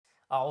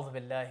أعوذ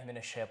بالله من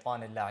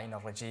الشيطان اللعين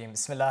الرجيم.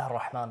 بسم الله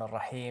الرحمن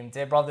الرحيم.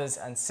 Dear brothers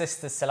and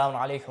sisters, Assalamu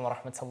alaikum wa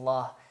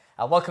rahmatullah.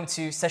 Welcome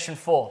to session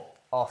 4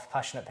 of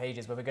Passionate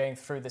Pages, where we're going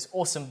through this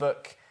awesome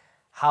book,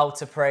 How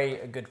to Pray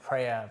a Good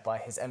Prayer by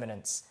His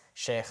Eminence,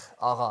 Sheikh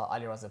Agha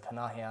Ali Raza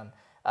Panahian.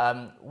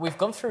 We've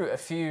gone through a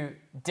few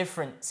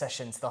different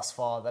sessions thus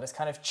far that has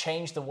kind of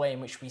changed the way in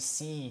which we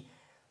see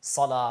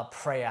salah,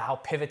 prayer, how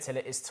pivotal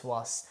it is to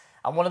us.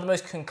 And one of the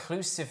most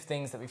conclusive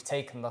things that we've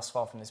taken thus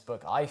far from this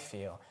book, I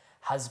feel,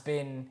 has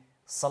been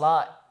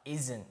salah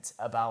isn't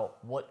about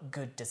what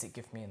good does it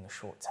give me in the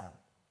short term.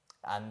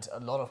 And a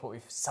lot of what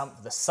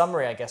the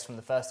summary, I guess, from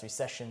the first 3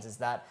 sessions is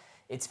that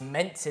it's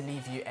meant to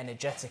leave you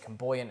energetic and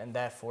buoyant and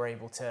therefore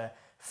able to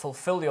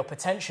fulfill your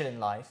potential in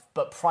life.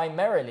 But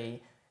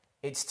primarily,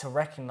 it's to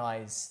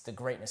recognize the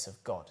greatness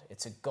of God.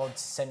 It's a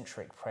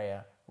God-centric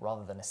prayer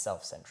rather than a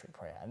self-centric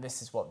prayer. And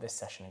this is what this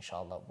session,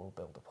 inshallah, will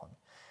build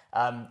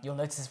upon. You'll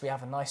notice we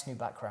have a nice new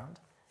background.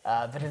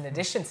 But in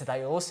addition to that,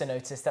 you'll also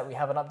notice that we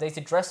have an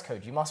updated dress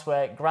code. You must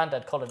wear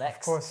Grandad Colin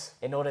X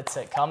in order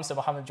to come. So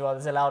Muhammad Jawad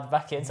is allowed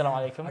back in.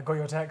 Assalamu alaikum. I got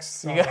your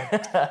text. So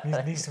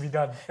needs to be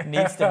done.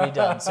 Needs to be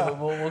done. So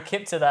we'll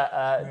keep to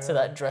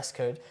that dress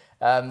code.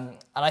 And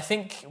I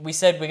think we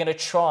said we're going to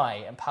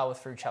try and power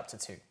through chapter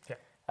 2. Yeah.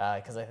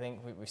 Because I think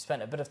we've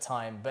spent a bit of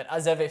time. But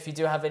as ever, if you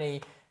do have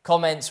any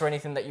comments or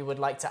anything that you would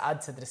like to add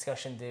to the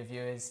discussion, dear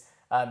viewers,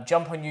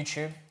 jump on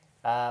YouTube.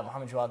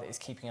 Muhammad Jawad is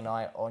keeping an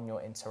eye on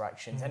your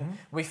interactions. And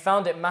we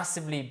found it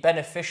massively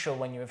beneficial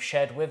when you have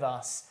shared with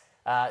us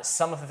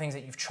some of the things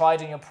that you've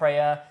tried in your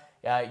prayer,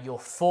 your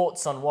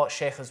thoughts on what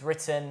Sheikh has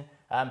written.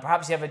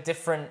 Perhaps you have a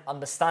different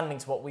understanding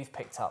to what we've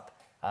picked up.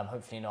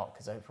 Hopefully not,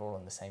 because I hope we're all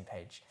on the same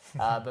page.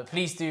 But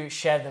please do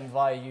share them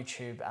via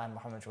YouTube, and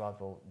Muhammad Jawad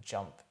will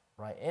jump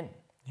right in.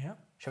 Yeah.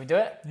 Shall we do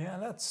it? Yeah,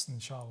 let's,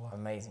 inshallah.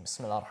 Amazing.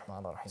 Bismillah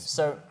ar-Rahman ar-Rahim.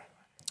 So,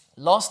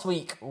 last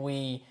week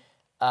we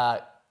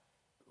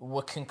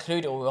were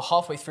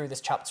halfway through this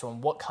chapter on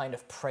what kind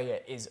of prayer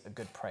is a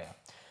good prayer.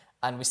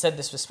 And we said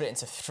this was split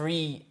into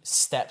 3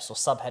 steps or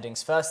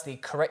subheadings. Firstly,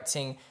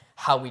 correcting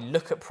how we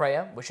look at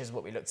prayer, which is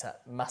what we looked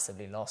at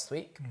massively last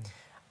week.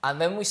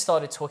 And then we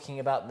started talking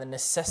about the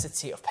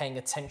necessity of paying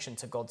attention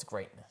to God's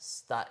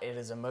greatness, that it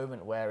is a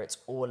moment where it's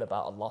all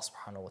about Allah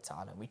subhanahu wa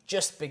ta'ala. We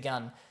just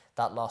began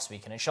that last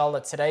week. And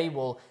inshallah, today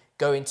we'll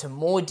go into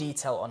more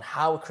detail on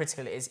how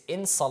critical it is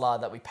in salah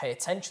that we pay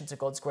attention to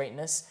God's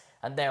greatness,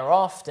 and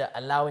thereafter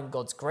allowing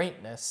God's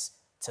greatness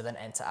to then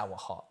enter our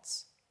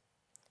hearts,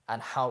 and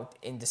how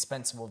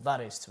indispensable that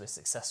is to a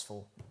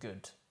successful,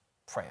 good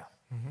prayer.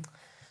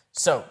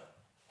 So,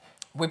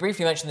 we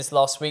briefly mentioned this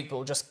last week, but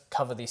we'll just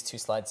cover these 2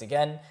 slides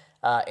again.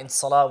 In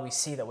salah, we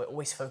see that we're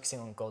always focusing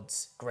on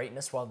God's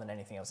greatness rather than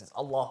anything else. It's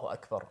Allahu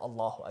Akbar,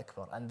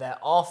 and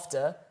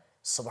thereafter,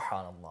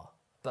 Subhanallah.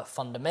 But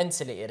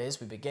fundamentally it is,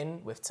 we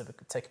begin with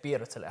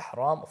Takbirat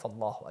al-Ihram of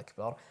Allahu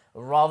Akbar,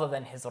 rather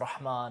than His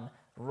Rahman,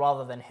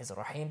 rather than His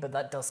Rahim. But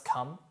that does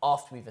come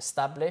after we've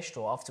established,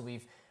 or after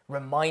we've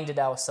reminded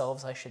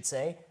ourselves, I should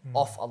say,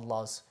 of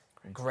Allah's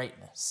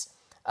greatness.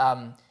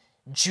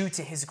 Due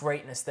to His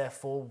greatness,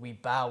 therefore, we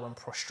bow and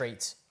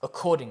prostrate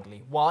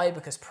accordingly. Why?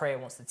 Because prayer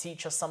wants to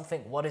teach us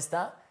something. What is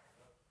that?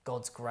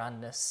 God's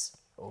grandness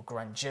or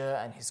grandeur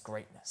and His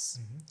greatness.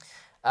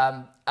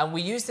 And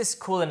we use this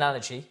cool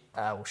analogy,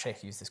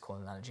 Shaykh used this cool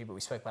analogy, but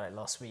we spoke about it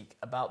last week,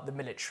 about the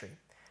military.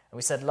 And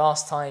we said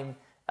last time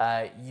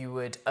you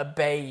would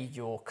obey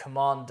your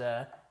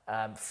commander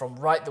from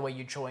right the way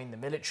you join the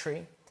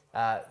military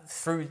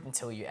through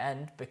until you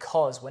end,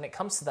 because when it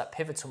comes to that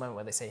pivotal moment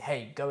where they say,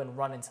 hey, go and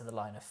run into the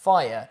line of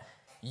fire,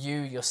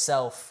 you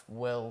yourself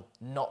will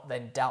not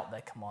then doubt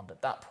their command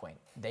at that point.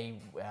 They,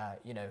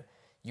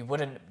 they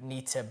wouldn't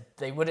need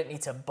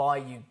to buy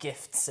you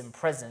gifts and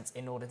presents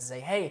in order to say,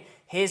 hey,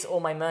 here's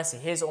all my mercy,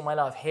 here's all my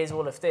love, here's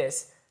all of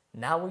this.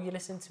 Now will you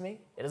listen to me?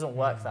 It doesn't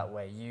work that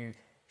way. You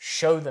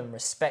show them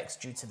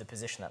respect due to the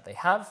position that they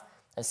have.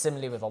 And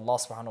similarly with Allah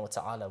subhanahu wa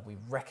ta'ala, we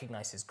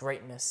recognize His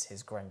greatness,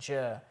 His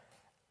grandeur,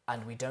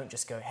 and we don't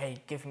just go,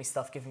 hey, give me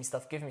stuff,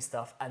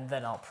 and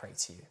then I'll pray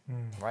to you,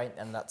 right?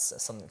 And that's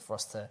something for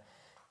us to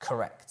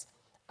correct.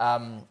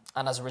 And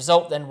as a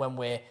result, then, when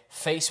we're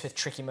faced with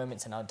tricky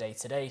moments in our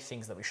day-to-day,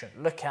 things that we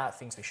shouldn't look at,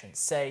 things we shouldn't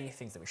say,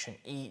 things that we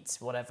shouldn't eat,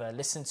 whatever,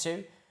 listen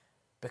to,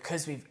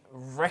 because we've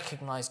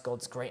recognized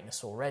God's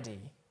greatness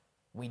already,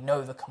 we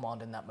know the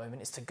command in that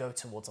moment is to go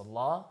towards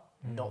Allah,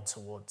 not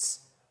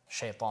towards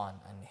shaitan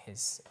and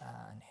his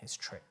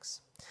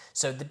tricks.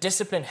 So the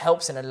discipline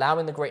helps in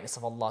allowing the greatness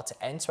of Allah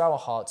to enter our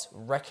hearts,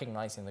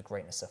 recognizing the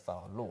greatness of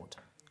our Lord.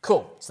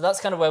 Cool. So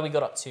that's kind of where we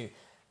got up to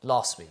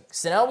last week.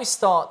 So now we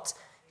start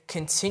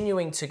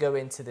continuing to go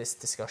into this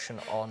discussion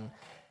on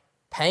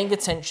paying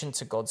attention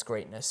to God's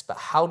greatness, but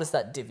how does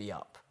that divvy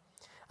up?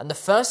 And the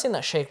first thing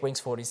that Shaykh brings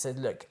forward, he said,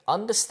 look,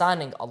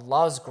 understanding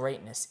Allah's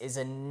greatness is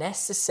a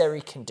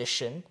necessary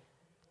condition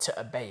to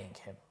obeying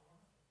Him.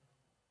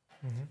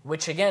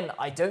 Which again,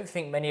 I don't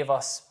think many of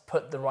us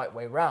put the right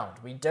way round.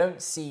 We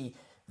don't see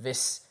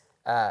this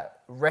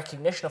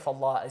recognition of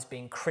Allah as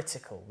being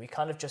critical. We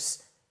kind of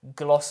just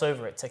gloss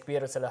over it.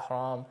 Takbirat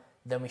al-Ihram,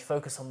 then we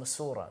focus on the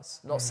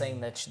surahs. Not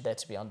saying they're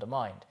to be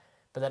undermined.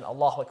 But then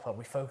Allahu Akbar,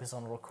 we focus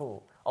on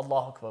ruku'.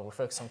 Allahu Akbar, we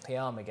focus on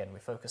qiyam again. We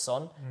focus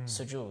on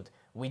sujood.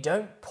 We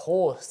don't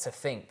pause to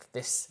think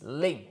this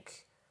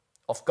link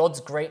of God's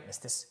greatness,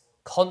 this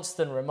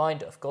constant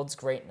reminder of God's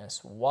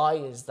greatness. Why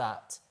is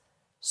that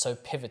so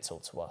pivotal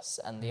to us?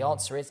 And the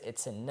answer is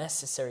it's a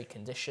necessary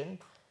condition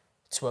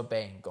to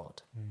obeying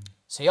God.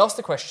 So he asked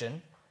the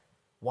question,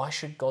 why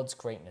should God's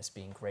greatness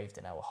be engraved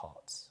in our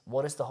hearts?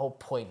 What is the whole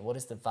point? What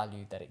is the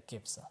value that it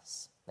gives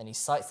us? And he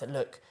cites that,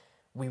 look,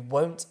 we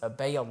won't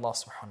obey Allah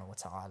subhanahu wa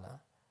ta'ala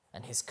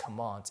and his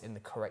commands in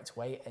the correct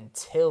way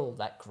until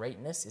that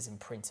greatness is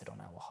imprinted on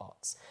our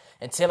hearts.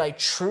 Until I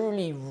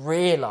truly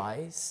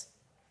realize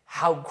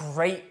how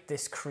great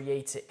this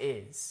creator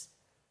is,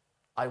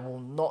 I will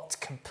not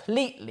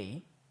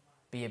completely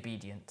be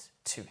obedient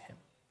to him.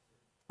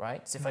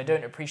 Right? So if I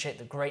don't appreciate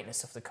the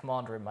greatness of the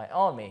commander in my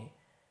army,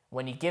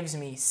 when he gives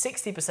me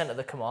 60% of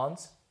the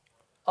commands,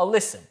 I'll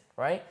listen,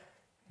 right?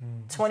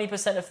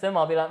 20% of them,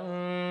 I'll be like,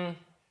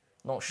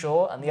 not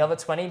sure. And the other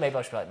 20, maybe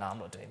I should be like, no, I'm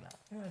not doing that.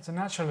 Yeah, it's a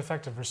natural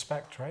effect of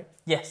respect, right?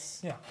 Yes.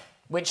 Yeah.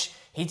 Which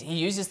he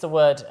uses the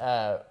word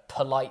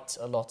polite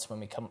a lot when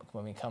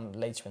we come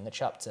later in the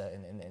chapter,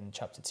 in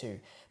chapter 2.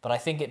 But I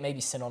think it may be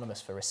synonymous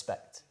for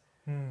respect.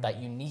 That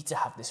you need to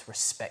have this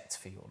respect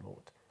for your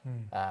Lord.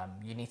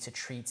 You need to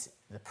treat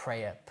the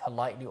prayer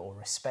politely or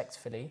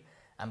respectfully.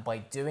 And by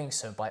doing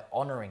so, by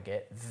honouring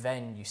it,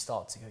 then you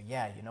start to go,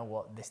 yeah, you know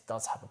what, this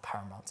does have a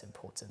paramount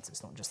importance.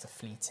 It's not just a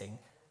fleeting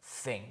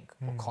thing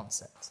or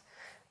concept.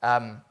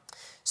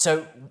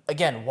 So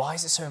again, why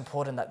is it so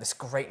important that this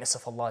greatness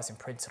of Allah is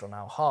imprinted on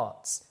our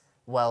hearts?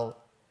 Well,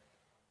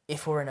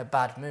 if we're in a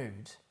bad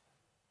mood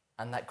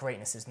and that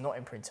greatness is not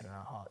imprinted on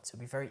our hearts,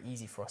 it'll be very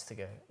easy for us to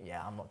go,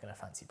 yeah, I'm not going to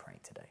fancy praying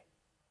today.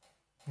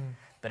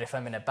 But if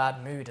I'm in a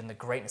bad mood and the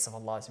greatness of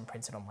Allah is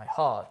imprinted on my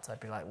heart, I'd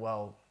be like,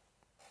 well,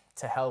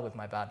 to hell with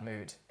my bad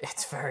mood.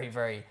 It's very,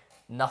 very,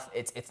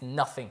 it's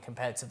nothing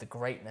compared to the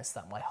greatness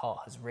that my heart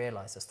has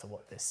realized as to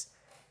what this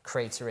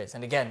creator is.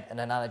 And again, an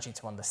analogy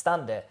to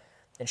understand it,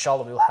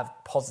 inshallah, we will have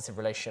positive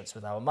relationships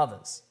with our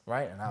mothers,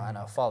 right? And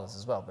our fathers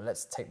as well. But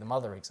let's take the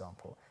mother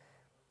example.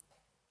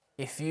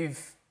 If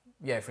you've,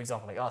 for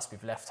example, like us,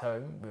 we've left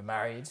home, we're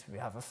married, we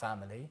have a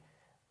family,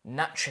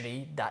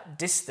 naturally that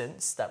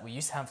distance that we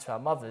used to have to our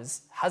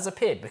mothers has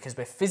appeared because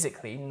we're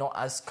physically not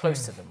as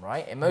close to them,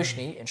 right?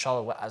 Emotionally,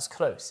 inshallah, we're as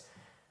close.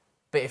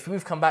 But if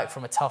we've come back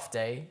from a tough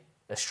day,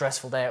 a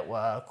stressful day at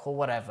work or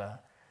whatever,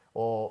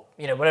 or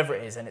whatever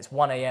it is, and it's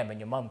 1 a.m. and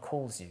your mum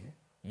calls you,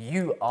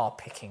 you are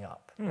picking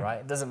up,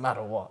 right? It doesn't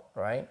matter what,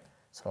 right?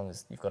 As long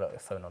as you've got your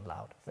phone on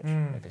loud, which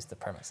maybe is the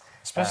premise.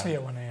 Especially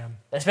at 1 a.m.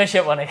 Especially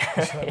at 1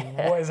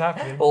 a.m. What is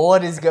happening? Or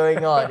what is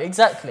going on?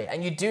 Exactly.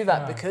 And you do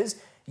that because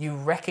you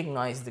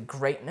recognize the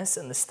greatness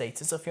and the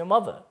status of your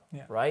mother,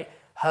 right?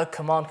 Her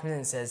command comes in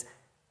and says,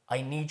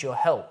 I need your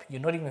help.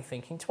 You're not even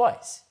thinking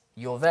twice.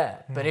 You're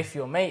there. But if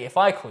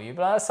I call you,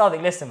 but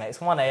Sadiq, listen, mate,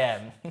 it's 1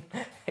 a.m.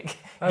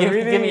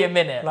 give me a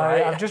minute,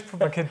 right? I've just put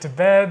my kid to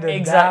bed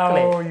and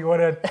now you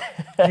want to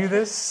do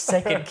this?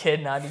 Second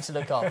kid now I need to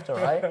look after,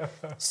 right?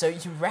 So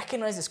you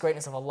recognize this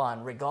greatness of Allah,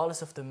 and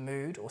regardless of the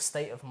mood or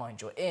state of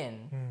mind you're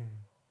in,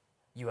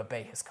 you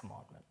obey his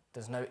commandment.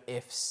 There's no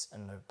ifs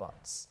and no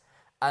buts.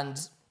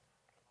 And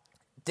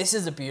this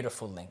is a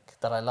beautiful link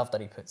that I love that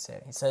he puts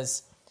here. He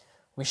says,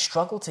 we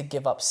struggle to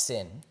give up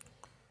sin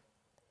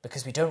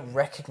because we don't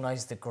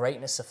recognize the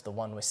greatness of the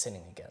one we're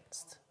sinning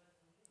against.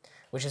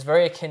 Which is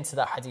very akin to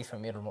that hadith from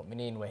Amir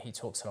al-Mu'mineen where he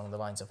talks along the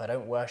lines of, I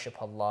don't worship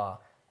Allah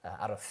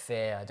out of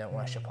fear, I don't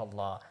worship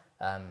Allah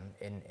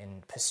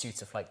in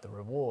pursuit of like the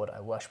reward, I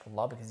worship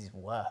Allah because he's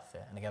worth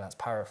it. And again, that's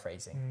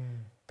paraphrasing.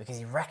 Because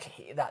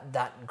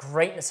that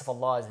greatness of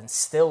Allah is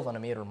instilled on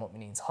Amir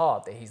al-Mu'mineen's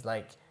heart, that he's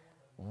like,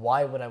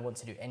 why would I want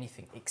to do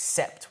anything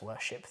except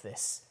worship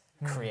this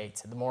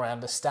creator? The more I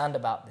understand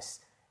about this,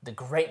 the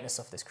greatness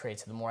of this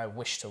creator, the more I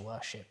wish to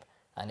worship,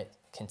 and it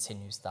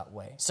continues that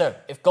way. So,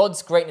 if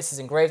God's greatness is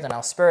engraved on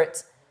our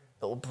spirit,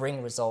 it will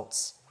bring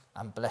results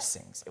and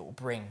blessings. It will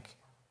bring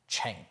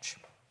change.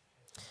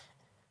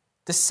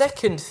 The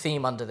second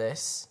theme under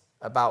this,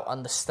 about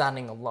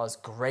understanding Allah's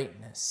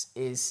greatness,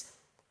 is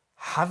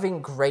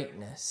having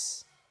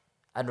greatness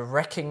and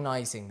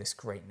recognizing this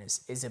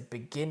greatness is a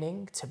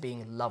beginning to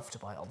being loved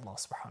by Allah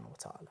subhanahu wa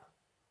ta'ala.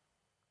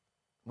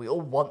 We all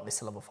want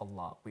this love of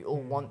Allah. We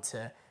all want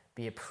to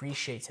be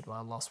appreciated by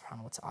Allah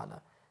subhanahu wa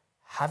ta'ala.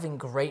 Having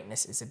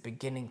greatness is a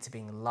beginning to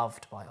being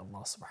loved by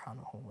Allah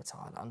subhanahu wa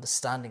ta'ala,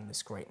 understanding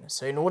this greatness.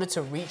 So in order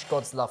to reach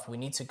God's love, we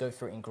need to go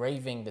through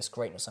engraving this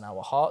greatness on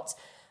our hearts.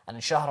 And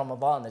in Shahr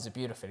Ramadan, there's a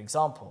beautiful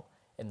example.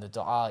 In the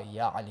dua,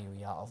 Ya Aliyu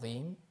Ya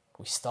Azim,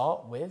 we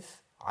start with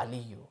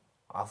Aliyu,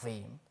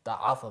 Azim, the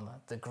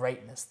Azama, the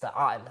greatness, the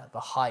A'la, the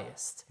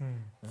highest.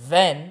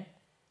 Then,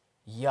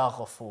 Ya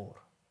Ghafur,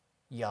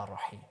 Ya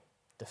Rahim,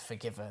 the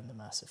forgiver and the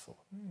merciful.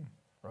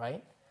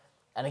 Right?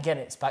 And again,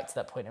 it's back to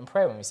that point in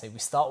prayer when we say we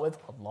start with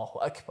Allahu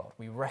Akbar.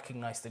 We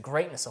recognize the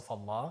greatness of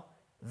Allah.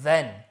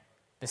 Then,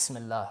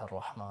 Bismillah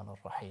ar-Rahman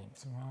ar-Rahim.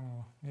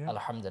 Yeah.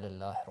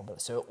 Alhamdulillah.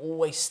 So it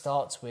always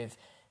starts with,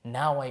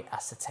 now I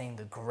ascertain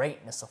the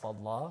greatness of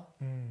Allah,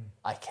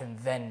 I can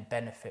then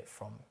benefit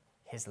from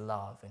His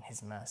love and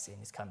His mercy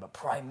and His kind. But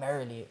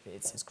primarily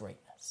it's His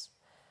greatness.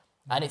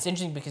 And it's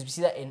interesting because we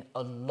see that in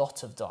a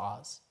lot of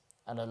du'as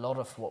and a lot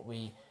of what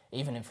we,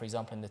 even in, for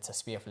example, in the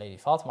tasbih of Lady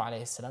Fatima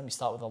alayhi salam, you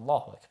start with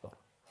Allahu Akbar.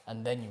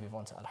 And then you move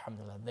on to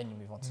Alhamdulillah, then you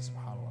move on to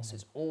Subhanallah. So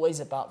it's always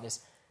about this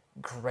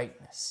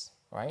greatness,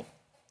 right?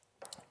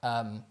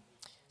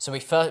 So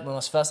we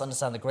must first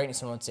understand the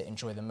greatness in order to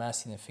enjoy the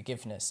mercy and the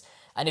forgiveness.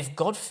 And if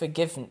God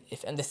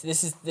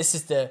this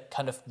is the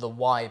kind of the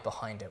why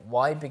behind it.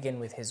 Why begin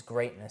with His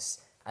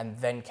greatness and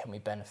then can we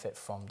benefit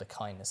from the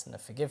kindness and the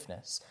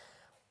forgiveness?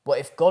 Well,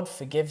 if God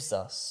forgives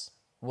us,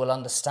 we'll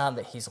understand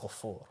that He's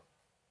Ghafoor,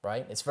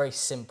 right? It's very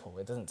simple.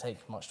 It doesn't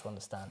take much to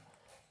understand.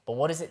 But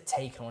what does it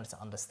take in order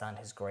to understand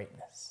His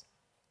greatness?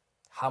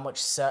 How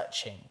much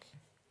searching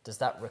does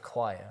that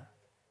require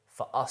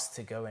for us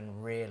to go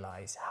and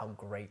realize how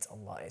great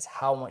Allah is?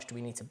 How much do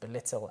we need to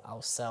belittle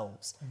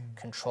ourselves,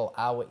 control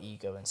our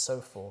ego and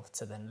so forth,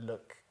 to then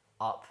look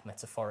up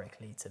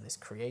metaphorically to this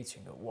Creator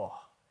and go, whoa,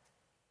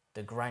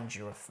 the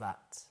grandeur of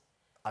that,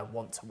 I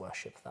want to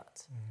worship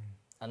that.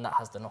 And that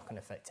has the knock-on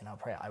effect in our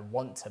prayer. I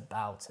want to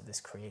bow to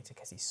this Creator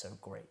because He's so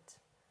great.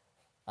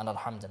 And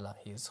Alhamdulillah,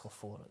 He is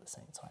Ghafoor at the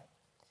same time.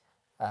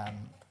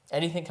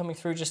 Anything coming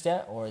through just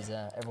yet, or is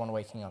everyone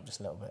waking up just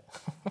a little bit?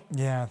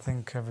 Yeah, I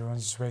think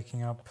everyone's just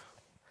waking up.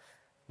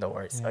 No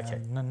worries. Yeah, Okay.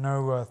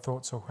 No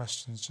thoughts or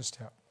questions just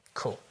yet.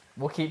 Cool.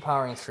 We'll keep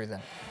powering through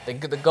then. The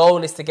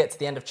goal is to get to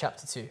the end of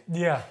chapter 2.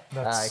 Yeah,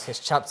 that's... Because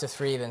chapter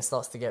 3 then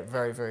starts to get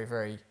very, very,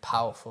 very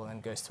powerful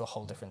and goes to a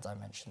whole different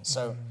dimension.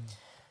 So,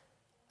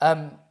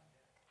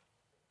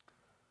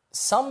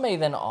 some may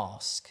then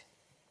ask,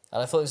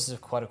 and I thought this was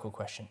quite a cool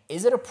question,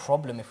 is it a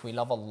problem if we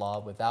love Allah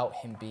without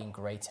Him being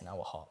great in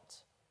our heart?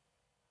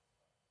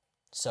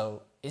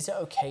 So, is it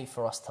okay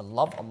for us to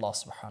love Allah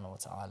subhanahu wa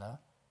ta'ala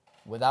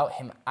without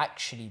Him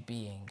actually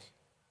being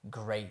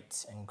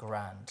great and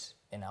grand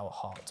in our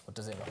heart? Or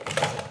does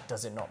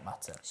it not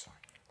matter?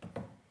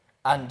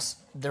 And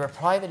the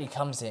reply that he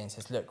comes in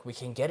says, look, we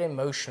can get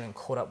emotional and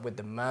caught up with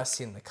the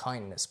mercy and the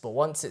kindness, but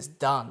once it's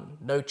done,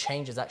 no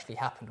change has actually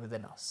happened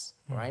within us,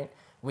 right?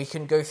 We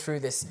can go through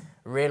this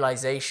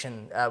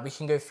realization, we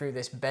can go through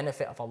this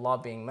benefit of Allah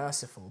being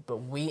merciful, but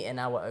we in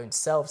our own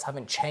selves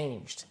haven't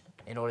changed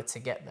in order to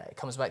get there. It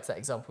comes back to that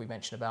example we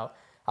mentioned about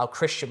our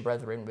Christian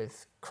brethren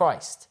with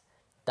Christ,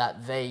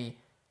 that they,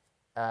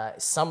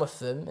 some of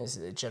them, is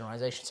a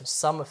generalization, so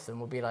some of them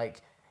will be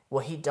like,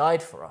 well, He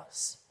died for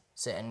us.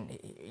 So, and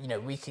you know,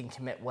 we can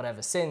commit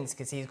whatever sins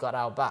because He's got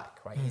our back,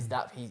 right? He's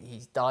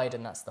died,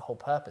 and that's the whole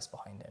purpose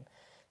behind Him.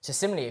 So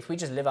similarly, if we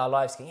just live our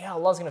lives thinking, yeah,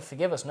 Allah's going to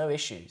forgive us, no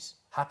issues,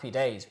 happy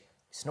days,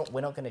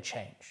 we're not going to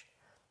change.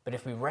 But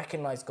if we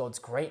recognize God's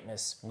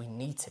greatness, we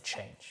need to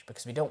change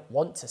because we don't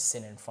want to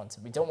sin in front of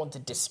Him. We don't want to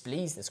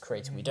displease this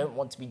Creator. We don't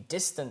want to be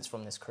distant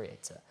from this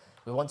Creator.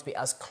 We want to be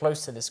as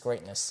close to this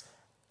greatness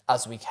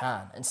as we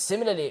can. And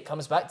similarly, it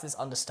comes back to this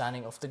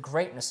understanding of the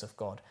greatness of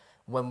God.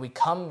 When we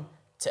come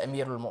to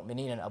Amir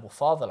al-Mu'mineen and Abu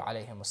Fadl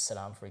alayhim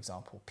wassalam, for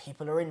example,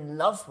 people are in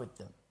love with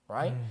them,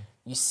 right?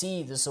 You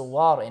see the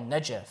Zawar in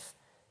Najaf,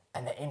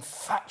 and they're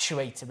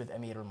infatuated with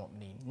Amir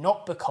al-Mu'mineen,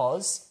 not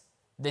because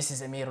this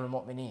is Amir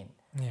al-Mu'mineen,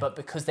 but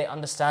because they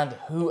understand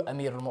who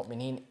Amir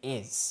al-Mu'mineen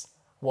is,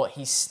 what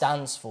he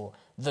stands for,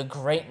 the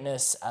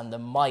greatness and the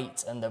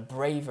might and the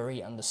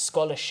bravery and the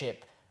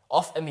scholarship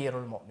of Amir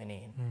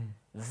al-Mu'mineen.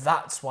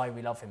 That's why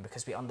we love him,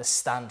 because we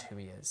understand who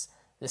he is.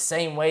 The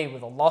same way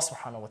with Allah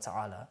subhanahu wa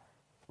ta'ala,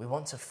 we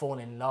want to fall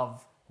in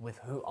love with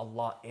who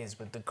Allah is,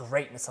 with the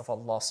greatness of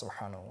Allah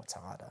subhanahu wa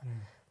ta'ala.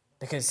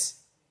 Because,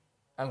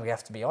 and we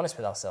have to be honest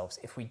with ourselves,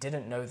 if we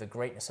didn't know the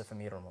greatness of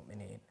Amir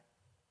al-Mu'mineen,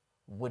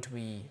 would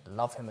we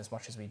love him as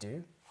much as we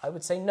do? I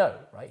would say no,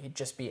 right? He'd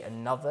just be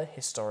another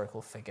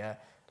historical figure,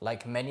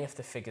 like many of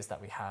the figures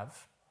that we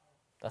have.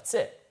 That's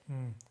it.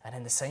 And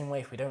in the same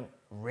way, if we don't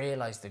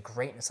realize the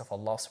greatness of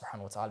Allah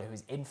subhanahu wa ta'ala, who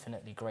is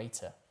infinitely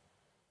greater,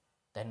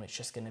 then it's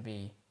just going to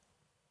be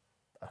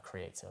a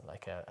creator,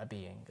 like a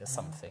being, a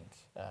something,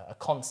 a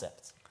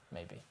concept,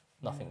 maybe,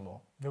 nothing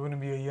more. There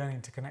wouldn't be a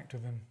yearning to connect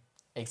with him.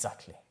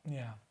 Exactly.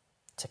 Yeah.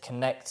 To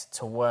connect,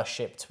 to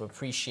worship, to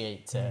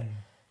appreciate, to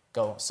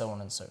go so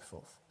on and so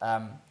forth.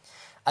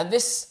 And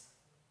this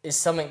is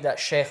something that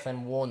Shaykh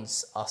then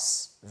warns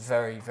us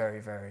very, very,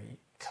 very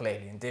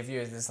clearly. And dear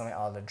viewers, this is something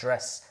I'll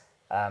address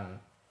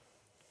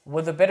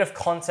with a bit of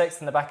context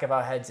in the back of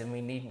our heads, and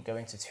we needn't go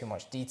into too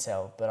much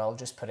detail, but I'll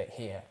just put it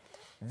here.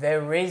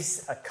 There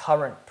is a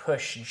current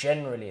push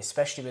generally,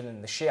 especially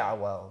within the Shia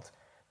world,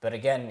 but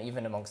again,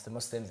 even amongst the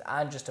Muslims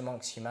and just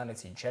amongst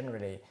humanity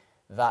generally,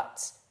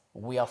 that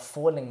we are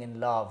falling in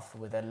love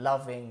with a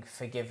loving,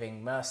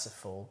 forgiving,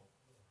 merciful,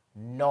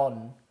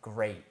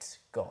 non-great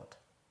God.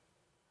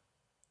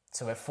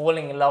 So we're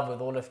falling in love with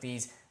all of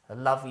these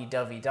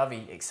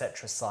lovey-dovey,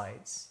 etc.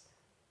 sides,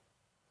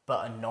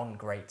 but a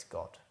non-great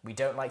God. We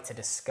don't like to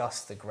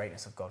discuss the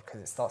greatness of God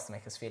because it starts to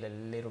make us feel a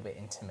little bit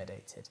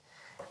intimidated.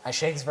 And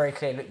Sheikh's very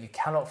clear, look, you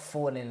cannot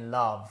fall in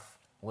love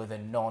with a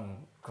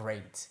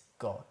non-great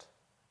God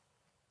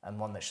and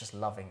one that's just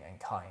loving and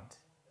kind.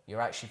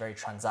 You're actually very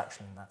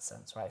transactional in that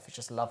sense, right? If it's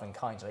just love and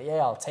kind, you're like, yeah,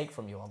 I'll take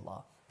from you,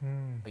 Allah.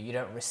 But you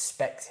don't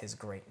respect his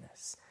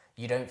greatness.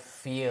 You don't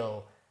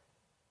feel,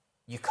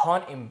 you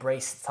can't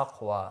embrace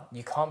taqwa.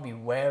 You can't be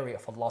wary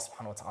of Allah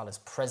subhanahu wa ta'ala's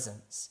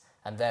presence,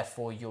 and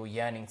therefore you're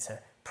yearning to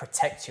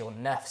protect your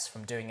nafs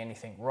from doing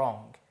anything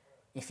wrong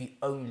if you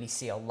only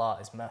see Allah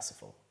as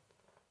merciful.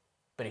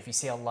 But if you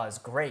see Allah as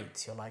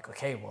great, you're like,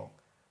 okay, well,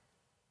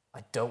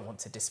 I don't want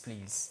to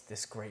displease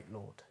this great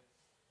Lord.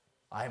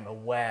 I am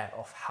aware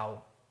of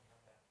how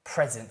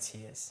present he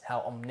is,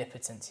 how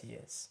omnipotent he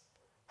is,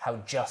 how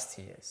just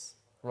he is,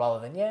 rather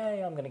than,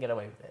 yeah, I'm going to get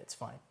away with it, it's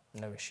fine,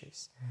 no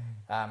issues.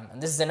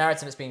 And this is a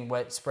narrative that's being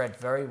spread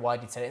very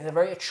widely today. It's a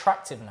very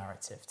attractive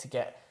narrative to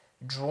get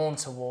drawn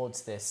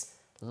towards this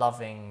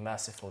loving,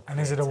 merciful creator.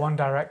 And is it a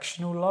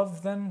one-directional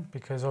love then?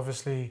 Because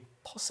obviously...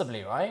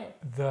 Possibly, right?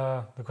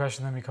 The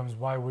question then becomes,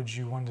 why would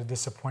you want to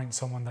disappoint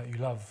someone that you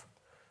love?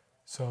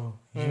 So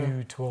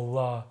you to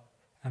Allah,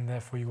 and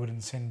therefore you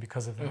wouldn't sin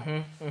because of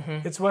that.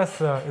 It's worth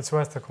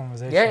the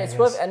conversation. Yeah, it's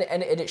worth, and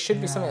it should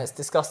be something that's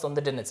discussed on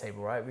the dinner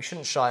table, right? We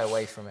shouldn't shy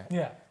away from it.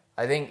 Yeah.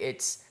 I think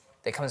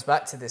it comes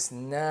back to this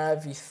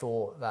nervy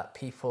thought that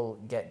people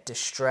get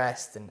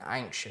distressed and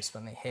anxious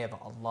when they hear that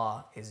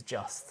Allah is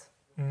just.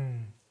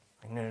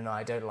 Like, no,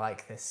 I don't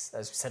like this.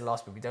 As we said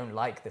last week, we don't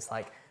like this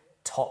like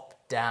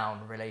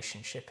top-down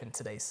relationship in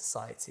today's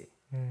society.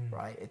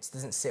 Right? It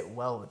doesn't sit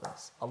well with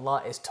us.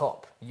 Allah is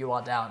top, you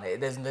are down.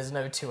 There's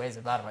no two ways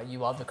about it, right?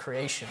 You are the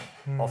creation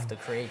of the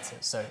creator.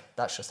 So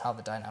that's just how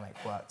the dynamic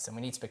works. And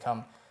we need to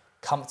become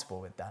comfortable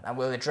with that. And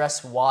we'll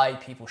address why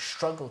people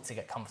struggle to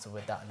get comfortable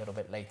with that a little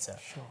bit later.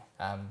 Sure.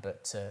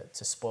 But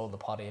to spoil the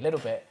party a little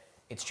bit,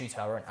 it's due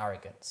to our own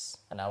arrogance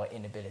and our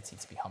inability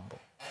to be humble.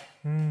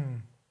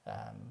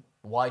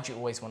 Why do you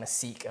always want to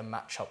seek a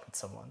match up with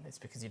someone? It's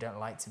because you don't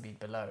like to be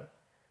below.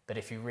 But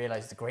if you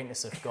realize the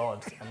greatness of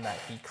God and that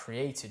he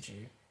created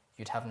you,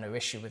 you'd have no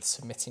issue with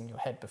submitting your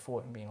head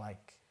before him, being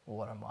like, well,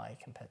 what am I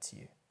compared to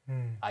you?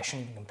 I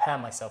shouldn't even compare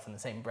myself in the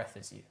same breath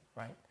as you,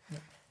 right?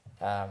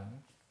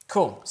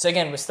 Cool. So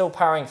again, we're still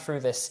powering through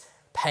this,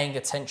 paying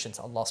attention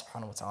to Allah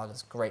subhanahu wa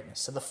ta'ala's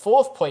greatness. So the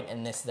fourth point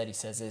in this that he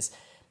says is,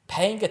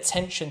 paying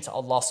attention to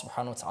Allah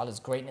subhanahu wa ta'ala's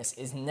greatness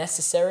is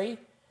necessary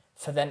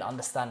for then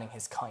understanding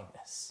his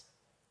kindness.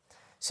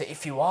 So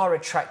if you are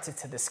attracted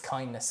to this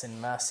kindness and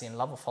mercy and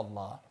love of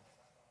Allah,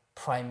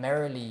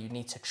 primarily you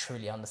need to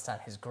truly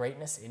understand his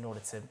greatness in order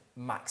to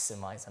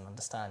maximize and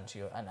understand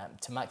to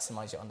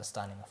maximize your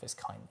understanding of his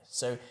kindness.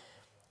 So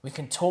we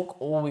can talk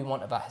all we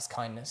want about his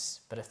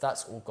kindness, but if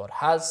that's all God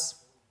has,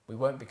 we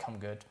won't become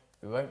good,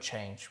 we won't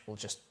change, we'll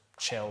just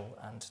chill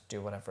and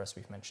do whatever, as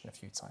we've mentioned a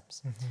few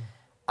times.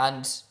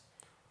 And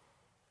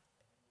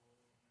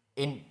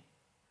in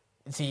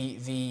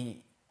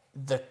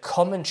the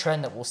common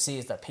trend that we'll see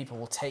is that people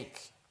will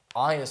take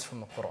ayahs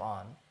from the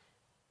Quran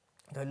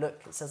and go,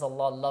 look, it says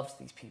Allah loves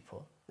these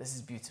people. This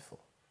is beautiful.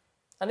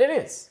 And it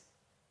is.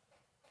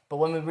 But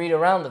when we read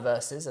around the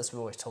verses, as we're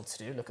always told to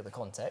do, look at the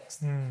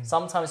context,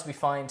 sometimes we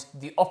find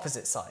the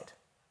opposite side,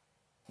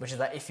 which is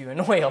that if you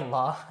annoy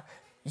Allah,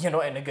 you're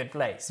not in a good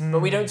place. But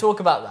we don't talk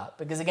about that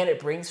because, again, it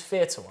brings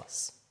fear to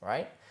us,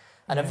 right?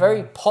 And a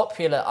very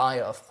popular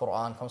ayah of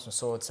Quran comes from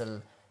Surah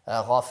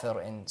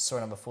Ghafir in Surah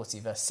number 40,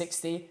 verse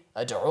 60.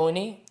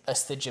 Ad'uni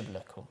astajib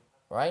lakum.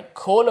 Right?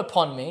 Call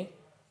upon me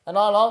and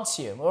I'll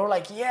answer you. And we're all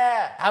like,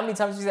 yeah. How many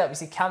times do we see that? We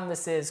see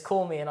canvases,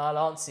 call me and I'll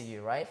answer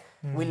you, right?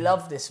 We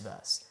love this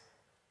verse.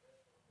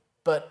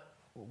 But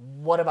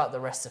what about the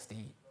rest of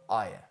the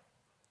ayah?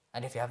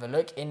 And if you have a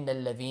look, إِنَّ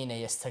الَّذِينَ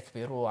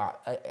يَسْتَكْبِرُونَ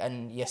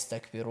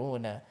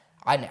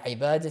عَنْ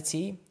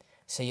عِبَادَتِي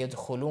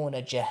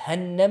سَيَدْخُلُونَ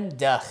جَهَنَّمْ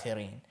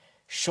دَاخِرِينَ.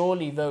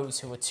 Surely those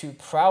who are too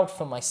proud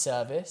for my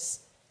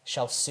service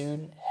shall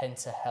soon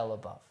enter hell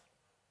above.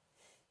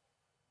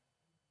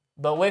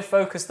 But we're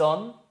focused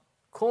on,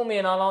 call me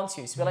and I'll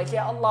answer you. So we're like,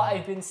 yeah, Allah,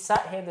 I've been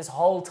sat here this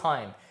whole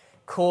time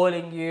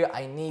calling you.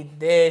 I need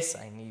this,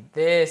 I need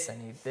this, I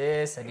need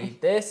this, I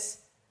need this.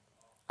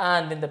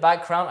 And in the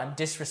background, I'm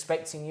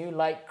disrespecting you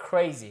like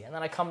crazy. And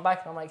then I come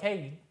back and I'm like,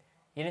 hey,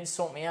 you didn't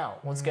sort me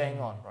out. What's going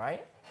on,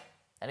 right?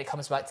 And it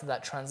comes back to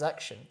that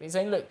transaction. But he's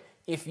saying, look,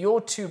 if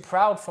you're too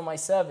proud for my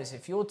service,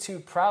 if you're too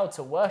proud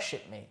to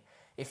worship me,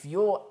 if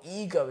your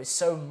ego is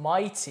so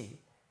mighty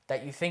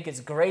that you think it's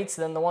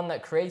greater than the one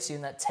that creates you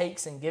and that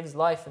takes and gives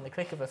life in the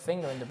click of a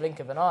finger, in the blink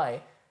of an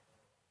eye,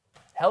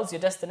 hell's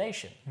your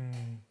destination.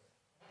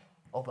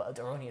 Oh, but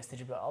ad'uni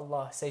astajib lakum.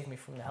 Allah, save me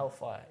from the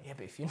hellfire. Yeah,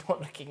 but if you're not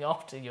looking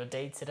after your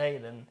day-to-day,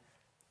 then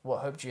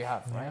what hope do you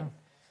have, right?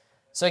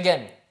 So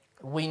again,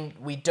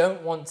 we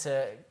don't want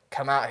to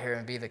come out here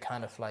and be the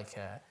kind of like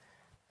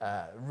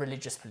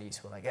religious police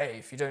who are like, hey,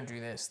 if you don't do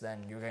this,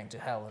 then you're going to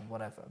hell and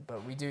whatever.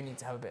 But we do need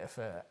to have a bit of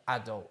an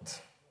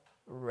adult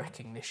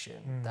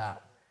recognition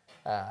that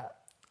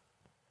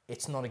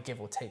it's not a give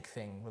or take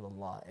thing with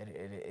Allah.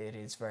 It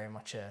is very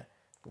much a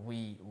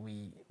we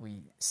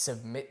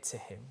submit to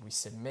him. We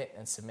submit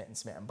and submit and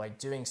submit. And by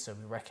doing so,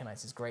 we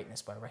recognize his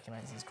greatness. By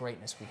recognizing his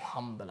greatness, we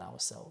humble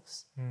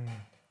ourselves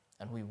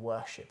and we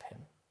worship him.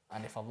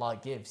 And if Allah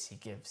gives, he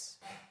gives.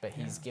 But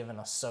he's given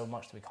us so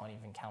much that we can't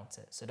even count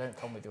it. So don't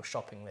come with your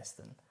shopping list.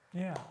 And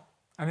Yeah.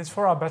 And it's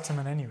for our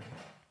betterment anyway.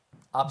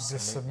 absolutely.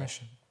 This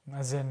submission.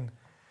 As in,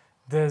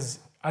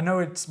 I know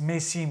it may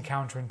seem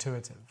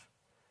counterintuitive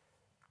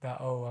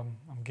that,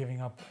 I'm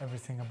giving up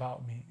everything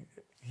about me.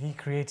 He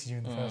created you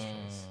in the first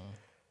place.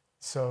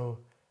 So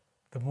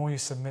the more you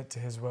submit to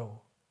his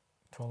will,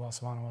 to Allah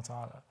subhanahu wa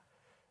ta'ala,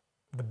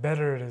 the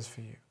better it is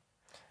for you.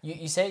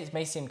 You say it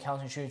may seem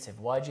counterintuitive.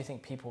 Why do you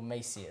think people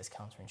may see it as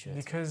counterintuitive?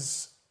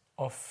 Because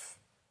of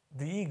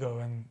the ego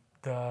and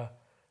the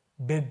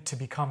bid to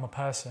become a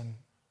person,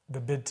 the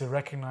bid to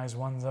recognize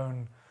one's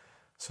own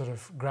sort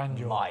of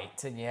grandeur.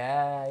 Might.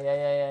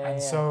 Yeah.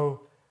 And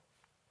so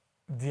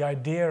the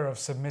idea of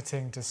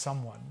submitting to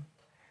someone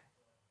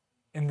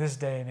in this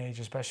day and age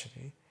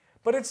especially,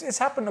 but it's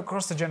happened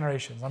across the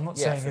generations. I'm not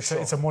saying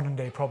it's a modern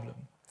day problem.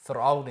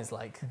 Fir'aun is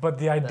like... But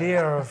the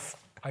idea of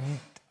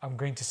I'm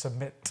going to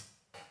submit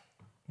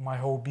my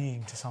whole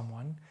being to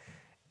someone,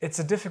 it's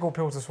a difficult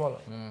pill to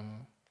swallow.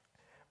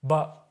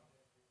 But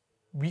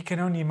we can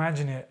only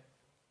imagine it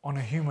on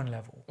a human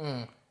level,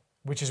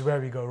 which is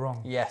where we go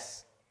wrong.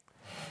 Yes.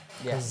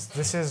 Because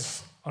this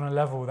is on a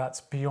level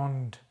that's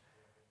beyond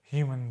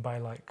human by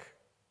like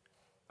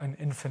an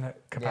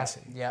infinite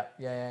capacity.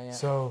 Yeah.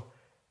 So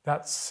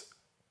that's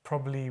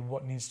probably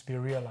what needs to be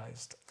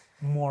realized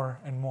more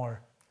and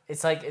more.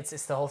 It's like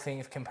it's the whole thing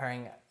of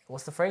comparing.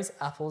 What's the phrase?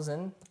 Apples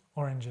and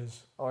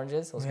Oranges.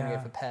 oranges. I was going to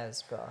go for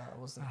pears, but I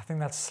wasn't. I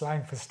think that's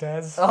slang for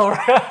stairs. Oh,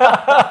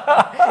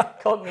 right.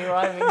 Cockney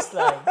rhyming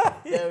slang.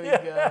 There we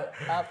go.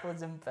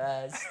 Apples and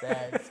pears,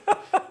 stairs.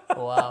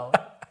 Wow.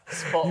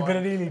 Spot You've on. been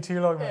at Ely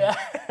too long, man.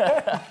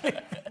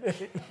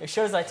 It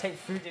shows I take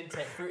fruit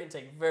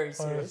intake very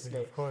seriously. Honestly,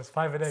 of course.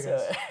 5 a day,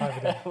 guys. 5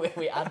 a day.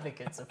 We're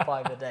advocates of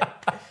 5 a day.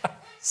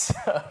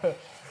 So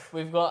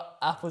we've got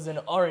apples and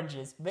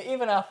oranges, but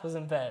even apples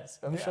and pears.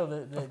 I'm sure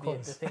the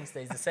thing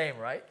stays the same,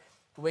 right?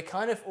 We're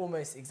kind of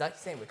almost exactly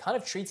the same. We're kind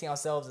of treating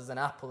ourselves as an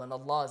apple and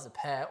Allah as a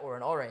pear or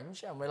an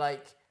orange, and we're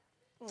like,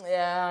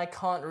 yeah, I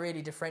can't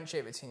really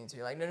differentiate between the two.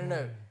 You're like,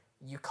 no.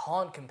 You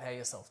can't compare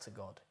yourself to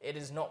God. It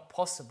is not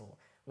possible,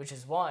 which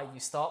is why you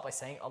start by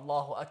saying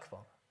Allahu Akbar,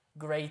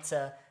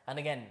 greater, and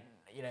again,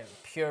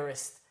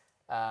 purest,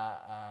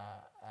 what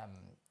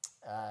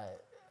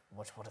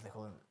do they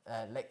call them?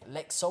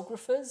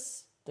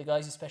 Lexicographers, the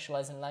guys who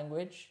specialize in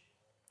language.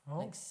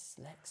 Oh.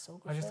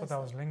 Lexicographers. I just thought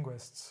that was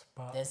linguists,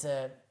 but There's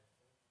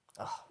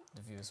the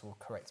viewers will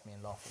correct me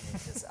and laugh at me.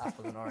 There's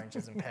apples and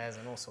oranges and pears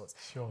and all sorts.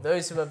 Sure.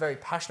 Those who are very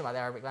passionate about the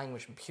Arabic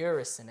language and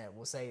purists in it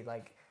will say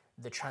like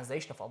the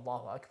translation of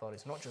Allahu Akbar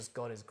is not just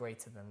God is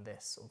greater than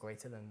this or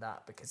greater than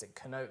that, because it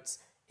connotes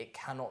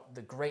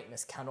the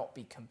greatness cannot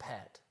be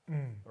compared,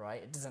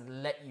 right? It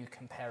doesn't let you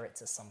compare it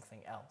to something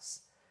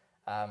else.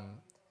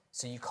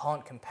 So you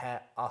can't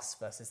compare us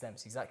versus them.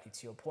 So exactly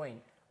to your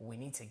point, we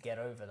need to get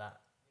over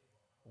that.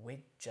 We're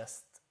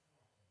just,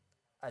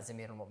 as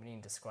Amir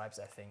al-Mu'mineen describes,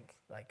 I think,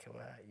 like,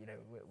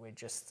 we're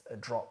just a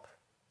drop.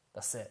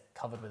 That's it.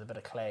 Covered with a bit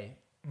of clay.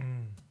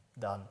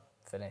 Done.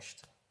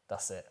 Finished.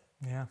 That's it.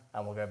 yeah.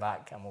 And we'll go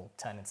back and we'll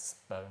turn into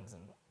bones,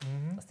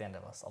 and that's the end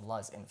of us. Allah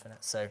is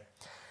infinite. So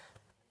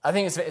I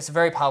think it's a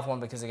very powerful one,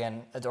 because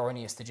again,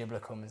 Ad'uruni Astajib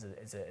Lakum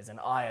is an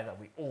ayah that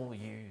we all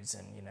use,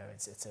 and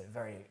it's a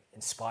very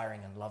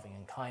inspiring and loving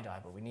and kind ayah,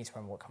 but we need to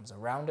remember what comes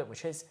around it,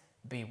 which is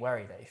be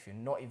wary that if you're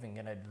not even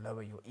going to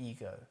lower your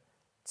ego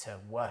to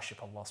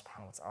worship Allah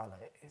subhanahu wa ta'ala,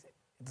 it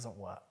doesn't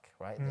work,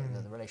 right?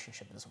 The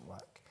relationship doesn't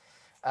work.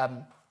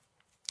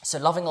 So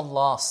loving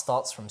Allah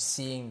starts from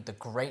seeing the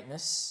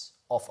greatness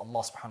of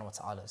Allah subhanahu wa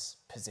ta'ala's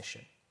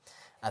position.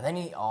 And then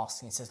he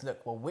asks, and he says,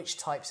 look, well, which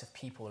types of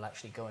people will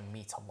actually go and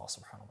meet Allah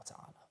subhanahu wa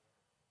ta'ala?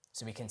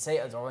 So we can say,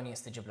 Ad'uruni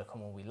astajib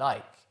lakum, all we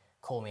like,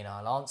 call me and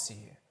I'll answer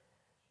you.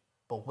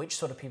 But which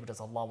sort of people does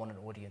Allah want an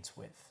audience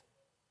with,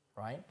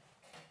 right?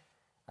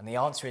 And the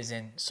answer is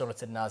in Surah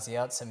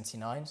Al-Naziyat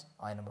 79,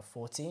 ayah number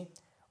 40.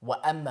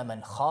 وَأَمَّا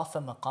مَنْ خَافَ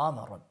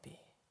مَقَامَ رَبِّهِ.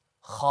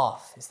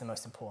 Khaf is the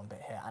most important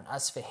bit here. And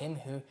as for him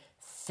who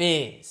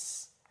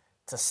fears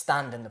to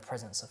stand in the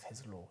presence of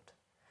his Lord.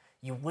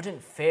 You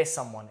wouldn't fear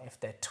someone if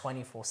they're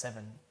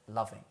 24/7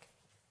 loving,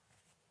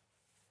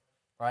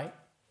 right?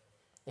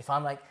 If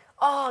I'm like,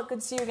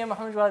 good to see you again,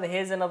 Muhammad brother,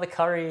 here's another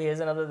curry,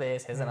 here's another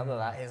this, here's another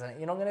that,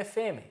 you're not going to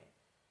fear me,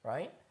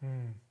 right?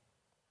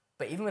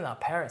 But even with our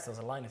parents, there was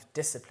a line of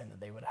discipline that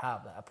they would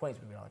have that at points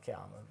we'd be like, yeah,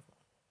 I'm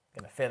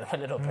going to fear them a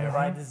little bit,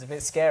 right? This is a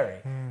bit scary.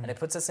 And it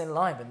puts us in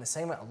line. But in the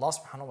same way, Allah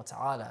subhanahu wa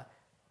ta'ala,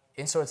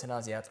 in Surah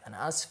Al-Naziyat, and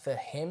as for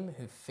him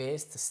who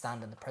fears to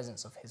stand in the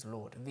presence of his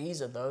Lord,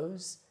 these are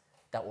those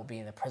that will be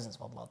in the presence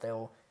of Allah. They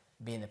will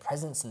be in the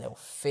presence and they will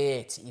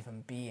fear to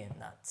even be in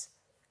that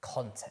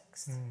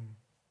context.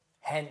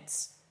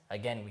 Hence,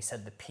 again, we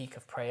said the peak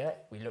of prayer,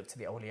 we look to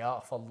the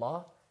awliya of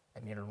Allah,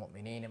 Amir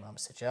al-Mu'mineen, Imam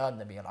Sajjad,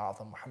 Nabi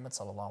al-A'zam Muhammad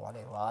sallallahu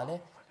alayhi wa alayhi.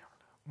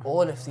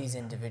 All of these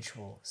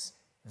individuals,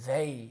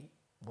 they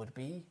would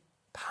be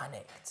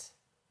panicked,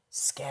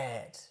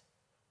 scared,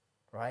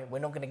 right? We're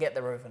not going to get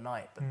there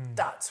overnight, but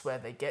that's where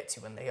they get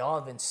to when they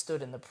are then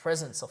stood in the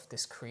presence of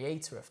this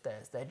creator of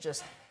theirs. They're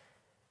just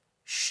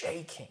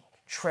shaking,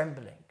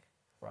 trembling,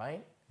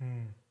 right?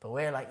 But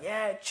we're like,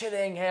 yeah,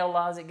 chilling. Hey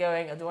Allah, how's it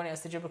going? Adwani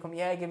astajibukum.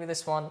 Yeah, give me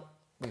this one.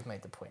 We've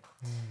made the point.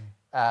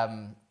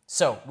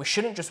 So we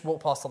shouldn't just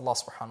walk past Allah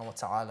subhanahu wa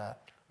ta'ala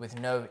with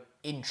no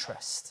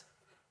interest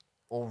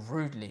or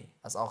rudely,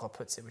 as Agha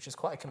puts it, which is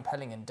quite a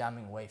compelling and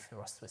damning way for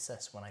us to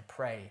assess when I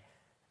pray.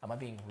 Am I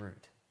being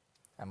rude?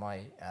 Am I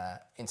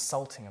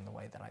insulting in the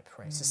way that I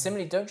pray? So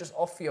similarly, don't just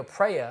offer your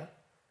prayer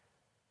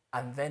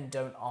and then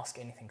don't ask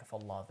anything of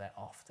Allah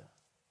thereafter.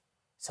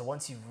 So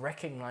once you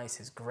recognize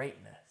His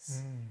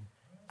greatness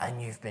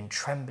and you've been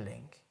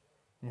trembling,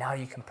 now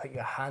you can put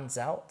your hands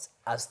out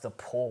as the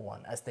poor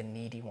one, as the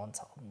needy one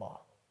to Allah.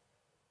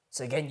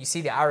 So again, you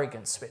see the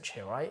arrogant switch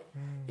here, right?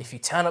 If you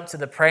turn up to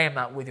the prayer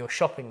mat with your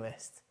shopping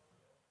list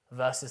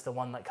versus the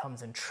one that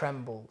comes and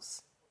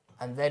trembles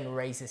and then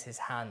raises his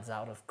hands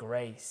out of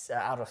grace,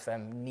 out of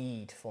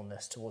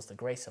needfulness towards the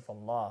grace of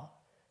Allah,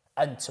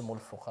 أَنْتُمُ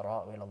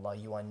الْفُقَرَاءُ إِلَى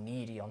اللَّهِ, you are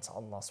needy unto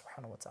Allah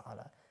subhanahu wa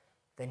ta'ala,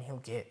 then He'll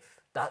give.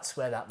 That's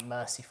where that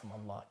mercy from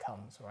Allah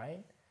comes,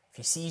 right? If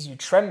He sees you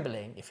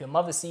trembling, if your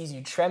mother sees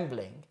you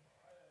trembling,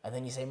 and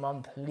then you say,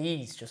 Mum,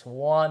 please, just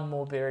one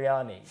more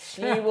biryani.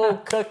 She will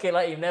cook it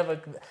like you've never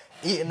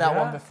eaten that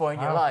one before in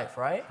your life,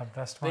 right?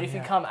 But if you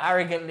come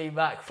arrogantly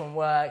back from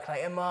work, like,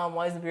 hey, Mum,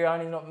 why is the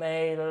biryani not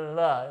made? You're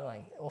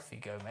like, off you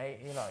go, mate.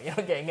 You're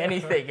not getting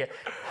anything.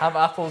 Have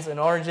apples and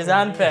oranges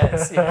and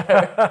pears.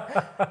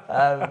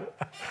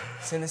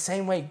 So in the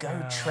same way,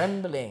 go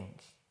trembling,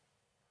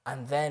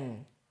 and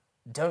then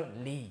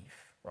don't leave.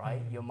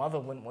 Right? Your mother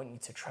wouldn't want you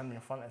to tremble in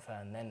front of her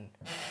and then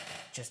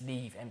just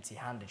leave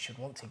empty-handed. She'd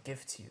want to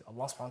give to you.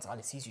 Allah subhanahu wa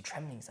ta'ala sees you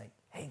trembling. He's like,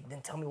 hey,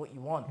 then tell me what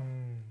you want.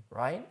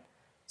 Right?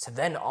 So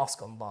then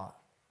ask Allah.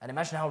 And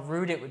imagine how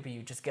rude it would be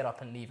you just get up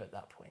and leave at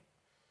that point.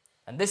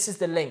 And this is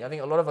the link. I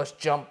think a lot of us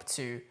jump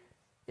to,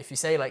 if you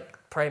say like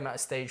prayer mat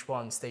is stage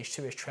 1, stage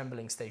 2 is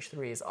trembling, stage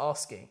 3 is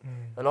asking.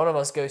 A lot of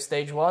us go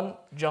stage 1,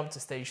 jump to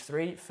stage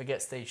 3,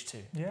 forget stage 2.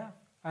 Yeah.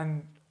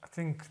 And I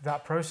think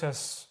that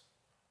process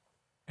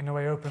in a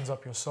way opens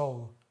up your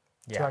soul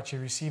to actually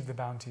receive the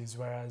bounties,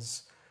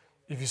 whereas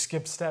if you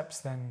skip steps,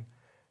 then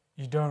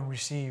you don't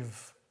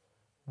receive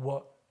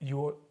what you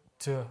ought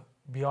to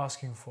be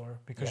asking for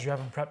because you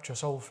haven't prepped your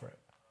soul for it.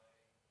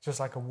 Just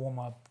like a warm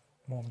up,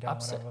 warm down,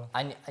 whatever.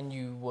 And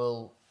you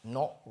will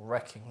not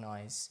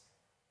recognize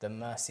the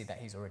mercy that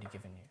He's already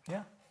given you.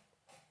 Yeah.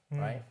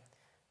 Right?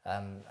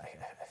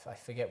 I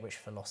forget which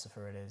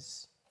philosopher it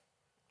is.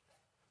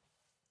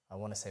 I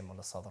want to say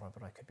Mullah Sadra,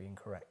 but I could be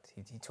incorrect.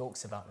 He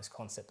talks about this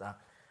concept that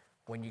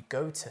when you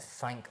go to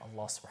thank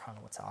Allah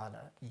subhanahu wa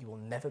ta'ala, you will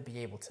never be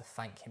able to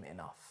thank Him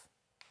enough,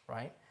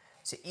 right?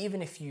 So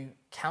even if you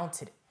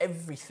counted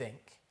everything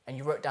and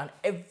you wrote down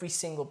every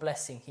single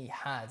blessing He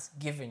has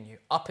given you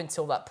up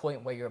until that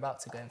point where you're about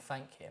to go and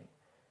thank Him,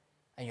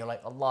 and you're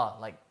like, Allah,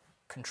 like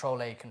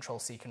Control A, Control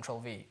C, Control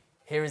V,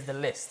 here is the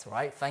list,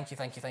 right? Thank you,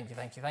 thank you, thank you,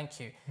 thank you,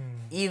 thank you.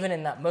 Even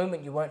in that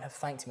moment, you won't have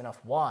thanked Him enough.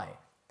 Why?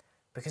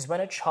 Because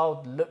when a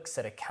child looks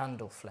at a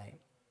candle flame,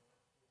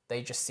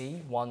 they just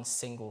see one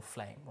single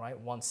flame, right?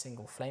 One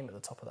single flame at the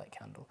top of that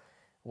candle.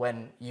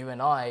 When you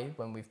and I,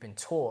 when we've been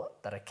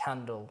taught that a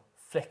candle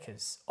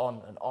flickers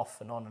on and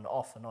off and on and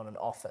off and on and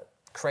off at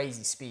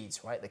crazy speeds,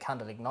 right? The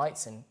candle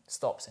ignites and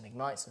stops and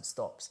ignites and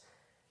stops.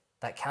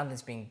 That candle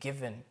is being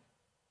given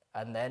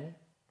and then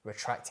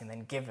retracting,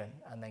 then given,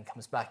 and then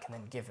comes back and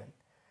then given.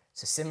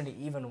 So similarly,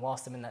 even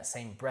whilst I'm in that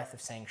same breath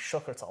of saying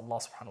shukr to Allah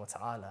subhanahu wa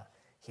ta'ala,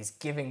 He's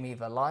giving me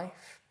the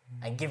life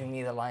and giving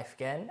me the life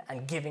again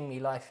and giving me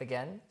life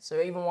again.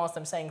 So even whilst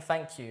I'm saying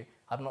thank you,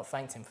 I've not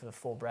thanked Him for the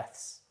 4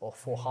 breaths or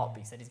 4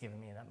 heartbeats that He's given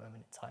me in that moment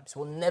in time.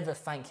 So we'll never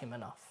thank Him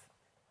enough,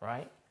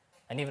 right?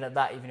 And even at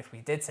that, even if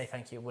we did say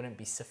thank you, it wouldn't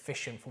be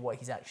sufficient for what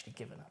He's actually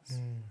given us.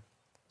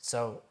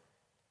 So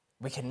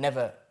we can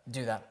never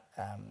do that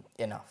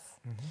enough.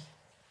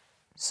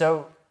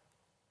 So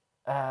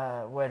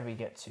where do we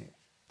get to?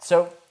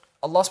 So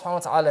Allah subhanahu wa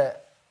ta'ala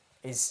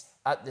is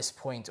at this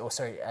point,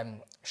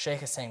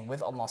 Shaykh is saying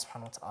with Allah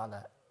subhanahu wa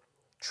ta'ala,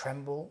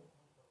 tremble,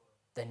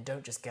 then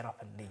don't just get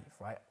up and leave,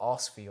 right?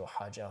 Ask for your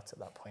hajat at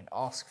that point.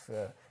 Ask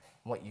for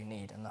what you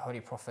need. And the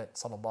Holy Prophet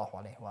sallallahu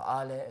alaihi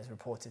wasallam is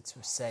reported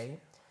to say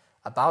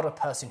about a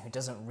person who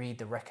doesn't read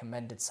the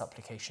recommended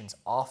supplications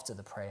after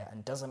the prayer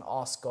and doesn't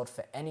ask God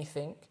for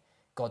anything,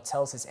 God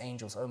tells His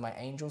angels, "Oh my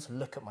angels,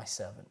 look at my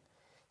servant.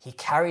 He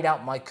carried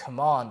out my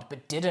command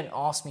but didn't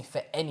ask me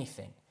for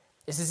anything.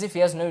 It's as if he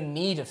has no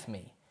need of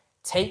me.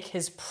 Take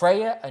his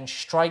prayer and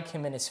strike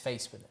him in his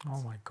face with it."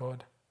 Oh my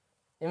God.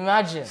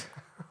 Imagine,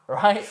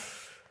 right?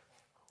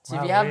 So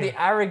if you have the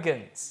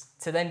arrogance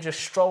to then just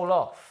stroll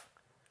off,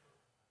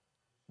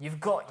 you've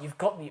got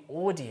the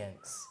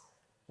audience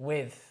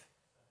with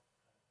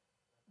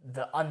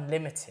the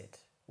unlimited.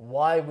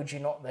 Why would you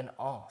not then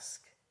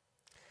ask?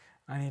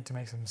 I need to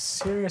make some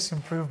serious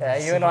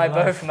improvements. Yeah, you and I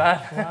both, man.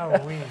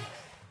 Wow,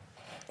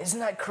 Isn't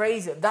that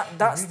crazy?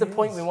 That's the really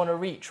point is. we want to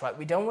reach, right?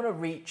 We don't want to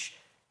reach,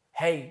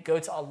 hey, go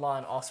to Allah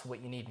and ask for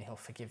what you need and He'll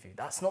forgive you.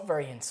 That's not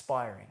very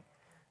inspiring.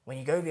 When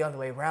you go the other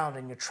way around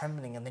and you're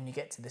trembling and then you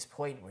get to this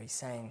point where He's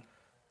saying,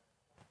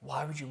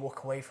 why would you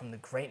walk away from the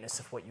greatness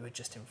of what you were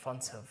just in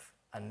front of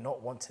and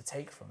not want to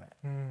take from it?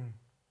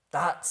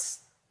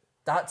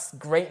 That's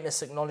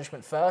greatness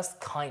acknowledgement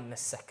first, kindness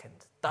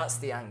second. That's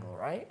the angle,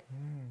 right?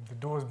 The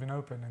door's been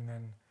open and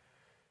then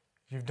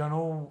you've done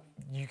all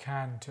you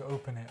can to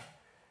open it.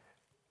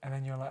 And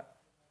then you're like,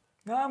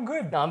 no, I'm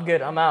good. No, I'm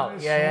good, I'm out.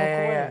 Just Yeah, walk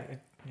yeah, away. yeah.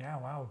 Yeah,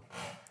 wow.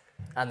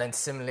 And then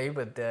similarly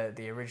with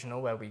the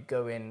original where we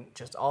go in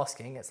just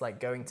asking, it's like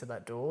going to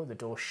that door, the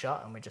door's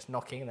shut and we're just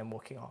knocking and then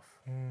walking off.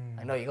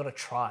 I know, you got to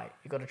try.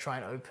 You got to try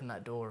and open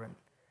that door. And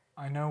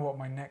I know what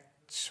my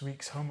next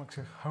week's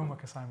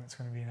homework assignment's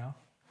going to be now.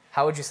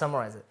 how would you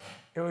summarize it?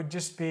 It would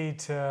just be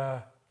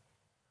to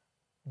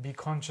be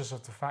conscious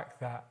of the fact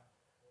that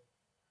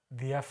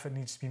the effort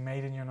needs to be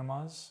made in your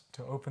namaz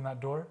to open that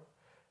door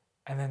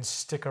and then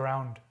stick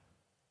around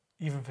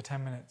even for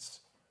 10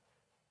 minutes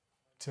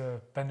to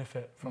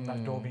benefit from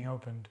that door being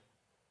opened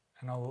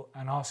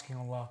and asking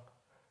Allah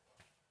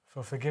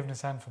for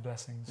forgiveness and for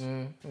blessings.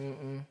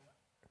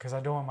 Because I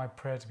don't want my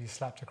prayer to be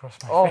slapped across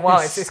my face. Oh wow,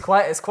 it's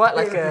quite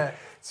like a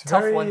It's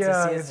tough very, one to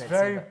see, it's isn't it?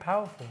 very Siva?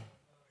 powerful.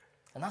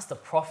 And that's the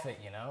Prophet,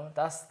 you know.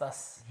 That's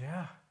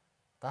Yeah.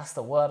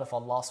 the word of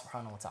Allah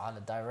subhanahu wa ta'ala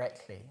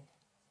directly,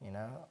 you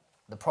know.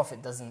 The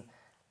Prophet doesn't,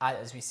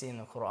 as we see in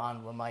the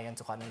Quran, وَمَا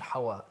يَنْتُقَ عَنِ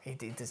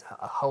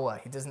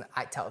الْحَوَى, he doesn't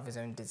act out of his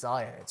own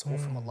desire. It's all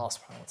from Allah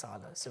subhanahu wa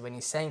ta'ala. So when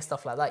he's saying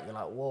stuff like that, you're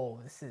like, whoa,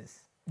 this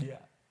is deep.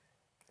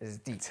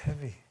 It's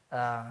heavy.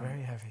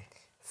 Very heavy.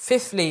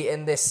 Fifthly,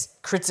 in this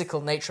critical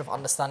nature of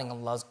understanding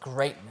Allah's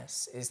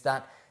greatness, is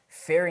that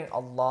fearing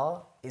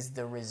Allah is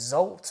the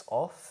result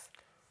of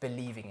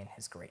believing in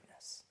His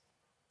greatness.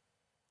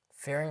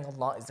 Fearing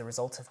Allah is the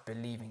result of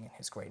believing in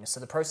His greatness. So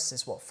the process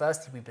is what?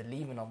 Firstly, we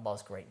believe in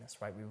Allah's greatness,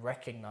 right? We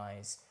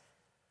recognize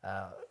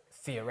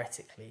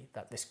theoretically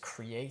that this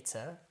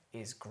Creator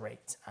is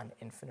great and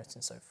infinite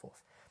and so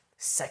forth.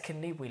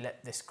 Secondly, we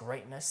let this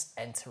greatness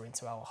enter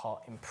into our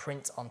heart,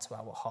 imprint onto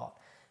our heart.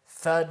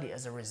 Thirdly,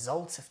 as a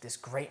result of this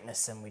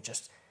greatness, and we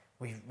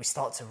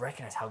start to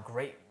recognize how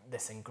great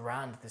this and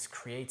grand this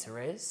Creator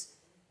is,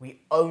 we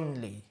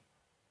only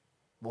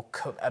will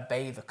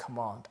obey the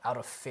command out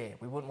of fear.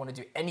 We wouldn't want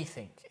to do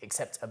anything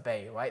except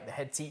obey, right? The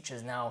head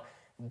teacher's now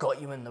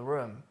got you in the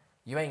room.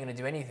 You ain't going to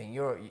do anything.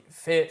 You're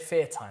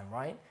fear time,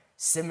 right?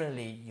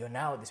 Similarly, you're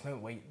now at this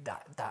moment where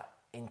that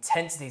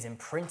intensity is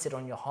imprinted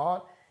on your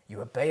heart.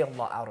 You obey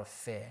Allah out of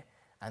fear.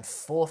 And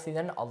fourthly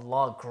then,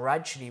 Allah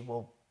gradually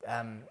will...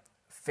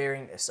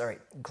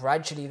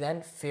 gradually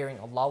then, fearing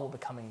Allah will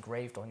become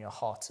engraved on your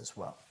heart as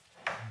well.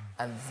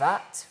 And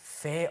that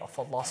fear of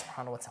Allah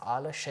subhanahu wa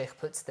ta'ala, Shaykh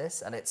puts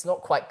this, and it's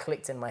not quite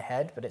clicked in my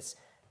head, but it's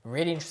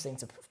really interesting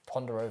to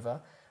ponder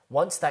over.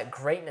 Once that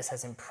greatness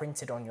has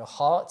imprinted on your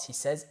heart, he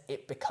says,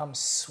 it becomes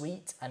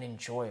sweet and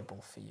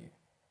enjoyable for you.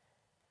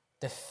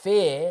 The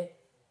fear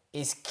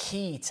is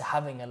key to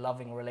having a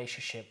loving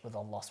relationship with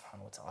Allah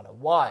subhanahu wa ta'ala.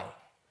 Why?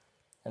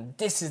 And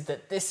this is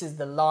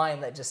the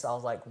line that just, I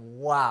was like,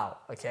 wow,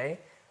 okay?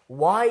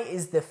 Why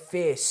is the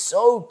fear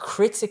so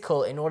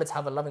critical in order to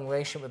have a loving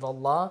relationship with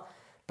Allah?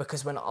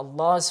 Because when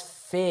Allah's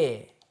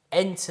fear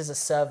enters a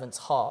servant's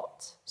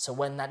heart, so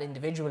when that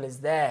individual is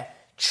there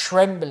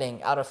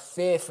trembling out of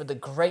fear for the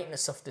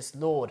greatness of this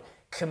Lord,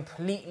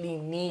 completely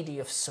needy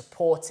of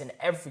support in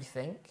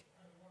everything,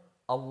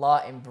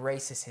 Allah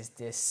embraces his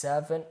dear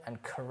servant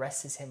and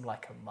caresses him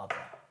like a mother.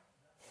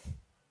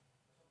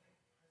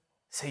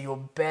 So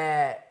you're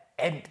bare,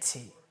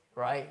 empty,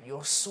 right?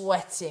 You're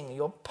sweating,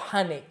 you're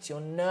panicked,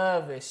 you're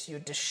nervous, you're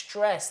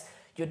distressed,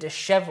 you're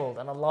disheveled.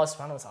 And Allah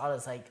subhanahu wa ta'ala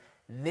is like,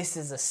 this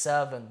is a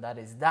servant that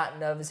is that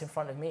nervous in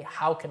front of me.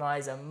 How can I,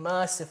 as a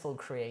merciful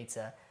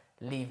creator,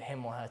 leave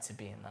him or her to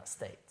be in that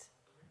state?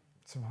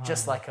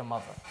 Just like a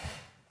mother.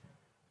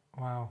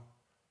 Wow.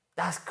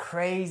 That's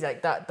crazy.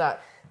 Like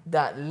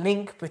that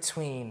link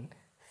between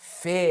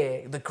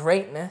fear, the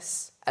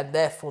greatness, and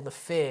therefore the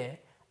fear,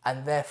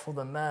 and therefore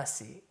the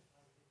mercy.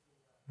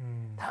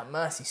 That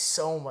mercy is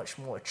so much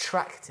more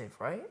attractive,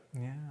 right?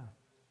 Yeah.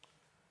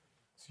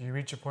 So you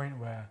reach a point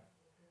where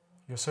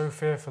you're so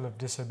fearful of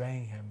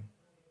disobeying him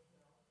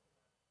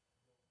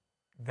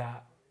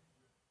that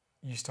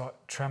you start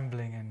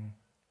trembling and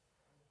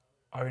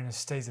are in a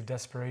state of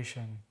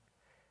desperation,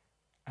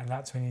 and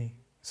that's when he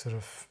sort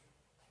of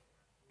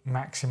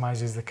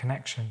maximizes the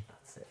connection.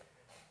 That's it.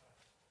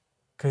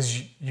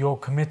 Because you're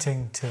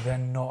committing to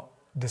then not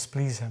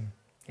displease him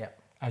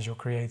as your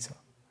creator.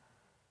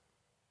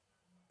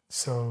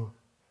 So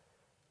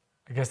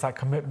I guess that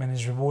commitment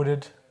is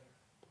rewarded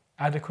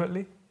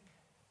adequately.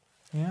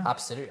 Yeah.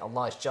 Absolutely.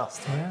 Allah is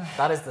just. Yeah.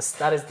 That is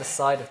the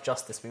side of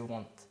justice we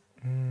want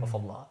of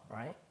Allah,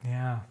 right?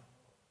 Yeah.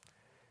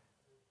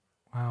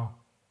 Wow.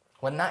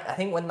 I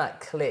think when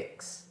that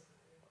clicks,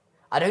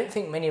 I don't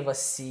think many of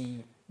us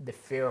see the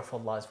fear of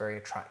Allah is very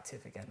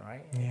attractive again,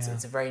 right? Yeah.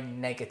 It's a very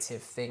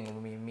negative thing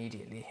when we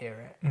immediately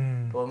hear it.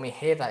 Mm. But when we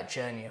hear that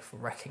journey of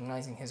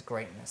recognizing His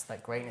greatness,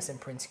 that greatness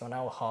imprinting on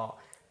our heart,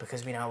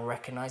 because we now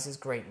recognize His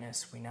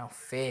greatness, we now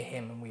fear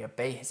Him and we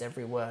obey His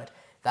every word,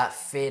 that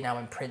fear now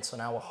imprints on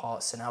our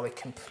hearts. So now we're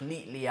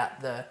completely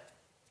at the,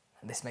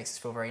 and this makes us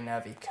feel very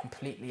nervy,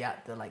 completely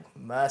at the like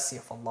mercy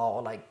of Allah,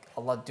 or like,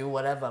 Allah, do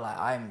whatever, like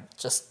I'm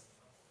just,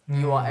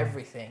 you are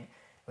everything.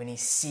 When He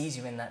sees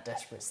you in that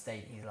desperate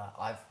state, He's like,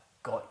 I've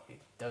got you,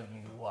 don't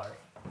you worry.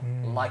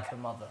 Like a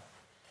mother.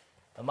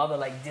 The mother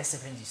like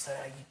disciplines you, so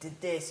like, you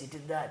did this, you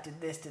did that, did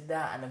this, did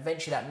that, and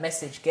eventually that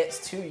message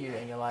gets to you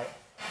and you're like,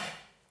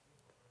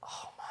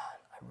 oh man,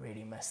 I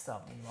really messed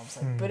up. And your mom's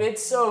like, but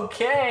it's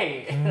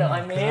okay,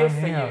 I'm here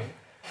for you.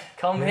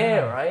 Come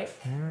here, right?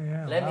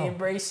 Yeah, Let me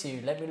embrace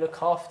you, let me look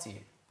after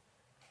you.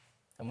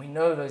 And we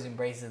know those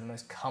embraces are the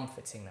most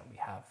comforting that we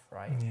have,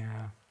 right?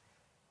 Yeah.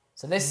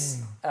 So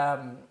this,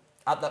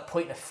 at that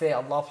point of fear,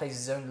 Allah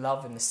places His own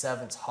love in the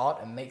servant's heart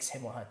and makes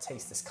him or her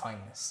taste this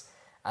kindness.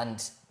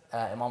 And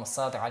Imam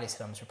Sadiq alayhi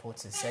salam is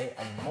reported to say,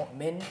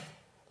 "Al-mu'min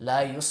la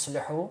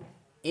yuslihu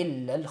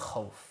illa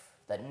al-khawf,"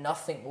 that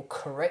nothing will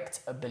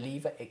correct a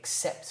believer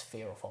except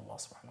fear of Allah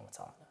subhanahu wa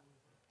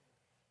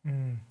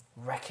ta'ala.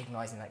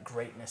 Recognizing that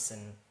greatness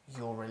and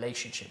your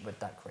relationship with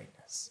that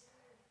greatness.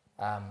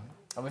 And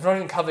we've not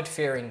even covered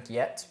fearing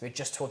yet. We're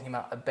just talking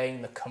about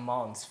obeying the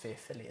commands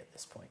fearfully at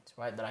this point,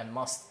 right? That I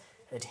must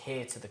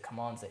adhere to the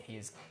commands that He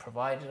has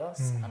provided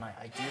us, and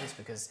I do this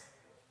because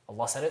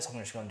Allah said it, so I'm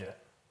just going to do it,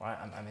 right?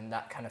 I'm in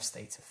that kind of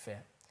state of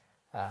fear,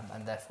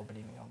 and therefore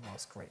believing in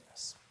Allah's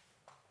greatness.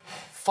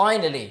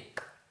 Finally,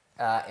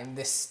 in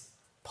this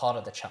part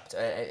of the chapter,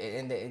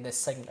 in this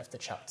segment of the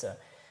chapter,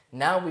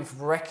 now we've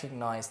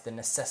recognized the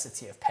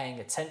necessity of paying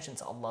attention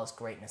to Allah's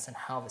greatness and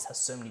how this has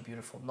so many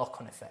beautiful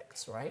knock-on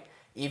effects, right?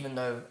 Even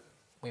though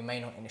we may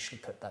not initially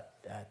put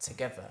that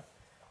together,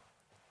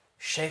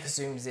 Shaykh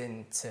zooms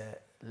in to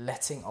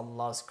letting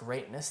Allah's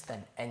greatness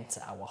then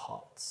enter our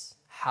hearts.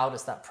 How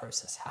does that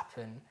process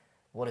happen?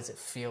 What does it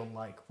feel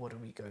like? What do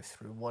we go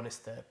through? What is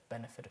the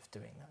benefit of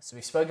doing that? So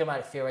we've spoken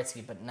about it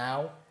theoretically, but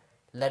now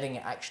letting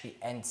it actually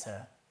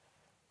enter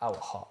our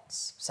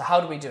hearts. So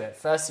how do we do it?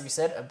 First, we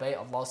said, obey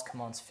Allah's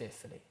commands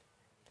fearfully.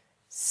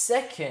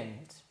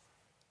 Second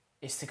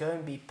is to go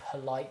and be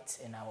polite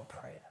in our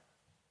prayer.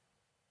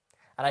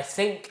 And I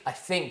think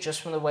just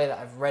from the way that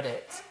I've read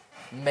it,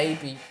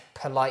 maybe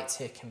polite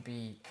here can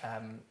be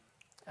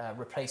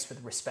replaced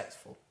with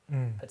respectful,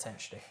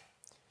 potentially.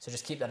 So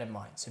just keep that in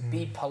mind. So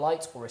be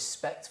polite or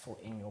respectful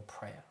in your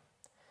prayer.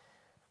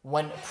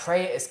 When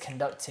prayer is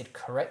conducted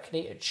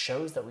correctly, it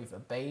shows that we've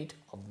obeyed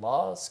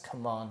Allah's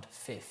command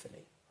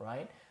fearfully,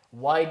 right?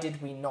 Why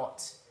did we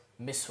not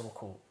miss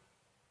ruku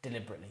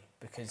deliberately?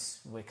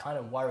 Because we're kind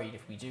of worried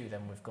if we do,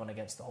 then we've gone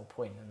against the whole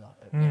point.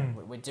 And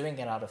we're doing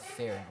it out of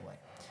fear in a way.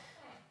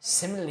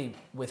 Similarly,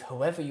 with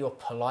whoever you're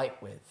polite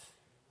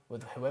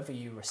with whoever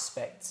you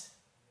respect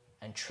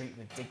and treat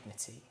with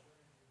dignity,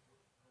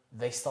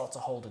 they start to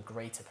hold a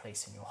greater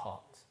place in your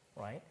heart,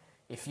 right?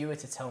 If you were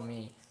to tell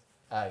me,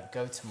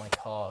 go to my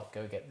car,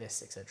 go get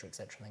this, etc.,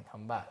 and then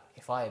come back,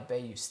 if I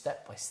obey you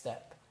step by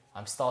step,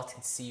 I'm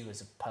starting to see you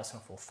as a person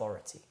of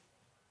authority,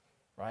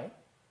 right?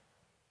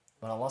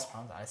 When Allah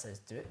subhanahu wa ta'ala says,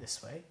 do it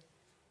this way,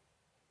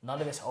 none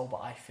of this, but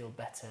I feel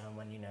better, and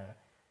when,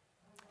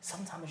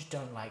 sometimes I just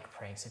don't like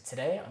praying. So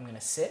today I'm going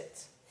to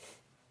sit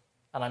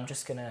and I'm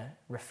just going to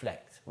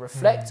reflect.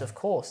 Reflect, of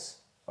course,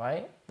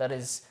 right? That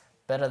is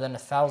better than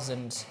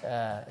 1,000,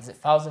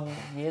 1,000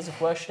 years of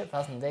worship,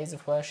 1,000 days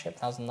of worship,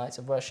 1,000 nights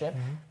of worship.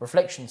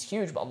 Reflection's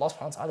huge, but Allah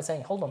subhanahu wa ta'ala is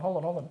saying, hold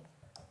on.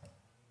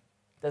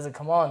 There's a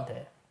command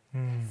here.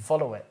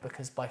 Follow it,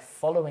 because by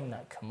following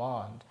that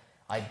command,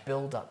 I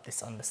build up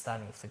this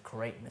understanding of the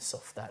greatness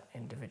of that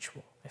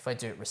individual, if I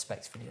do it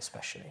respectfully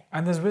especially.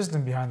 And there's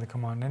wisdom behind the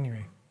command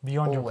anyway,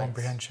 beyond your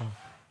comprehension.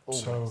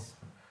 Always. So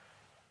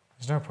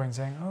there's no point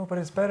saying, but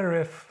it's better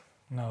if...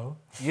 No.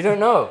 You don't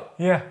know.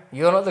 Yeah.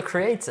 You're not the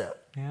creator.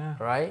 Yeah.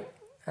 Right?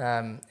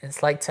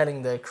 It's like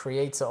telling the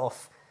creator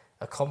of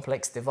a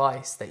complex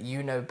device that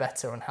you know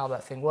better on how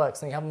that thing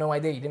works, and you have no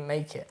idea, you didn't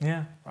make it.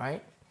 Yeah.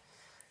 Right?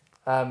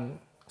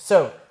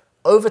 So,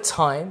 over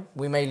time,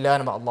 we may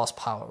learn about Allah's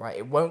power, right?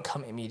 It won't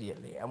come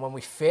immediately. And when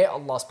we fear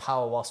Allah's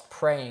power whilst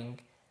praying,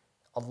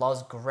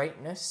 Allah's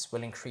greatness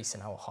will increase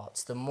in our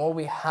hearts. The more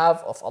we have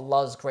of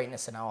Allah's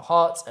greatness in our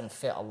hearts and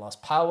fear Allah's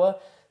power,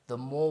 the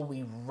more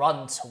we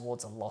run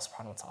towards Allah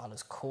subhanahu wa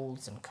ta'ala's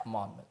calls and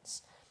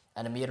commandments.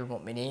 And Amir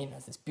al-Mu'mineen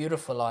has this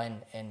beautiful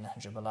line in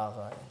Nahj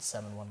al-Balagha in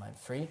Sermon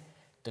 193,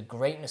 the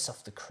greatness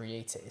of the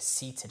Creator is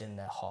seated in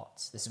their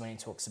hearts. This is when he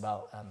talks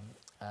about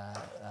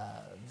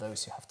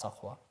those who have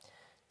taqwa.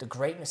 The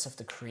greatness of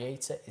the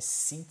Creator is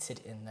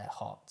seated in their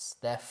hearts.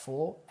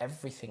 Therefore,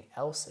 everything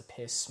else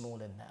appears small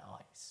in their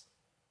eyes.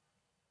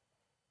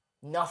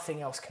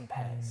 Nothing else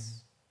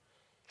compares.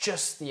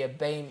 Just the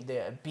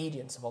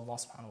obedience of Allah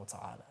subhanahu wa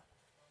ta'ala.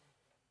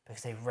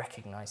 Because they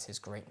recognize His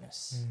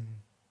greatness.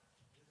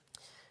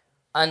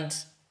 And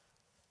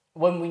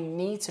when we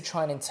need to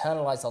try and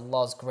internalize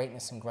Allah's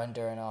greatness and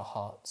grandeur in our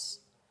hearts,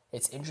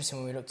 it's interesting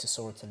when we look to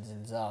Surah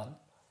Al-Zilzal.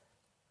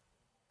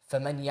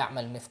 فَمَنْ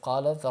يَعْمَلْ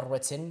مِثْقَالَ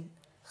ذَرَّةٍ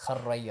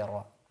خَرًّا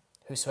يَرَهُ.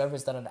 Whosoever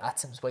has done an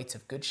atom's weight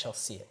of good shall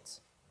see it.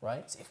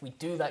 Right? So if we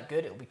do that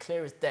good, it will be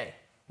clear as day.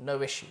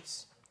 No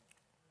issues.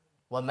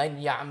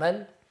 وَمَنْ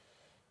يَعْمَلْ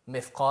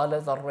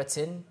مِثْقَالَ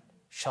ذَرَّةٍ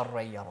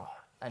شَرًّا يَرَهُ.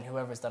 And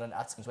whoever has done an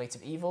atom's weight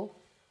of evil,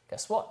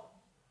 guess what?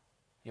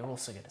 You're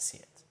also going to see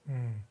it.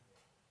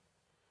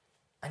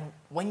 And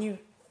when you,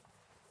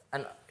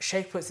 and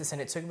Shaykh puts this in,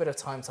 it took a bit of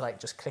time to like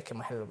just click in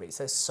my head a little bit. He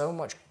says so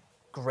much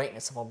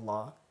greatness of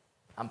Allah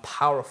and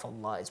power of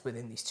Allah is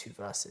within these two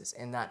verses,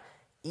 in that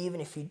even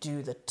if you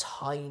do the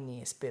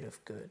tiniest bit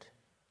of good,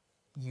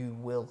 you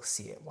will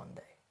see it one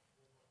day.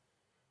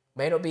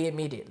 May not be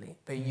immediately,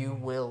 but you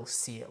will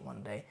see it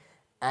one day.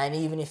 And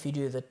even if you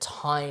do the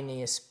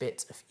tiniest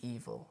bit of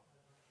evil,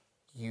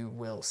 you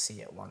will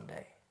see it one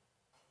day.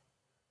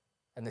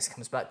 And this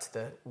comes back to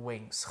the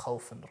wings,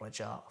 khawf and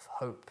raja, of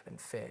hope and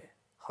fear.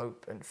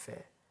 Hope and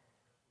fear.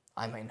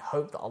 I'm in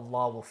hope that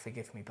Allah will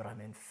forgive me, but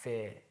I'm in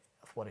fear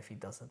of what if He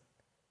doesn't.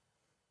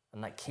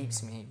 And that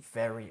keeps me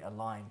very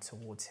aligned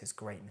towards His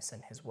greatness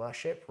and His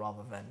worship,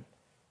 rather than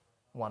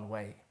one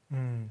way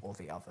or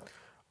the other.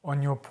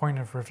 On your point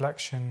of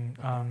reflection,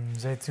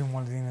 Zaytun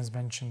Walidin has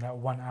mentioned that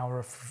 1 hour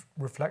of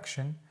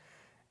reflection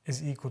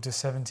is equal to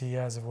 70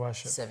 years of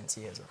worship.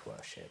 70 years of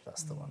worship,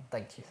 that's the one.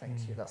 Thank you,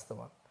 that's the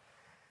one.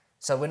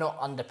 So we're not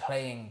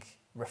underplaying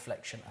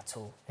reflection at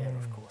all here,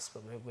 of course,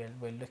 but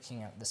we're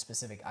looking at the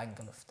specific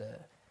angle of the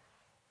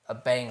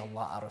obeying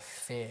Allah out of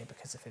fear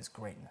because of His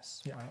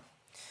greatness, right?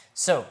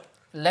 So,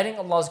 letting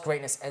Allah's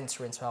greatness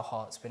enter into our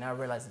hearts, we now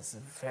realize this is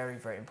a very,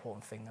 very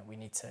important thing that we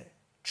need to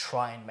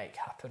try and make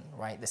happen,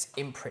 right? This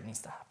imprint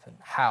needs to happen.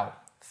 How?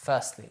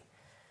 Firstly,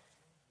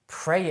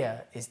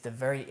 prayer is the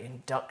very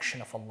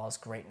induction of Allah's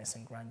greatness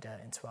and grandeur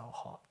into our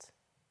heart.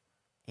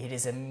 It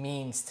is a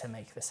means to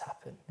make this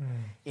happen.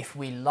 If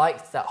we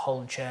liked that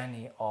whole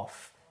journey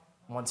of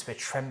once we're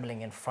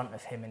trembling in front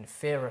of Him in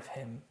fear of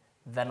Him,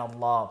 then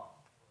Allah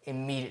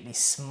immediately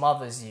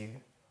smothers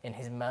you in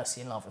His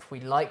mercy and love. If we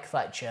like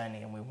that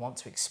journey and we want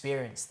to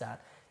experience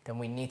that, then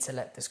we need to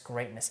let this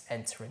greatness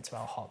enter into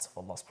our hearts of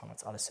Allah subhanahu wa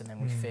ta'ala, so then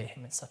we fear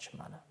Him in such a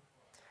manner.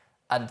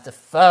 And the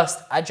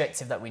first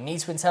adjective that we need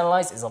to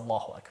internalize is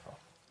Allahu Akbar.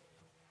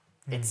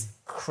 It's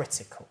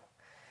critical.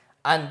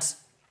 And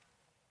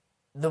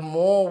the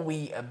more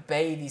we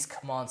obey these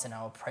commands in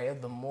our prayer,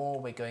 the more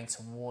we're going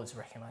towards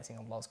recognizing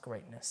Allah's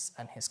greatness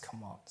and His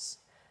commands.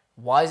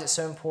 Why is it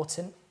so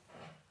important?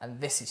 And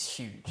this is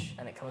huge,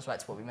 and it comes back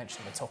to what we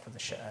mentioned at the top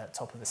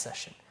of the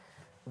session.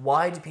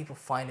 Why do people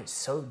find it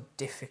so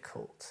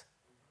difficult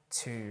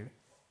to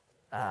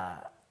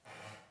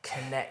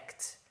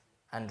connect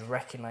and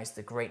recognize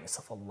the greatness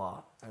of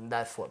Allah, and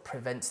therefore it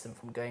prevents them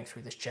from going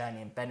through this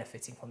journey and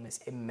benefiting from this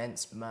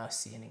immense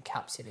mercy and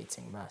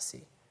encapsulating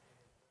mercy?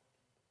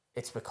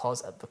 It's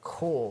because at the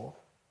core,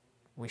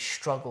 we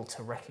struggle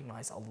to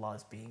recognize Allah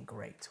as being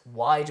great.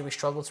 Why do we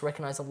struggle to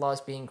recognize Allah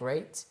as being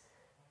great?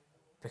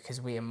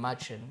 Because we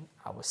imagine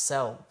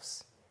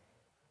ourselves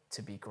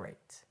to be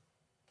great.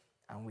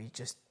 And we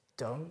just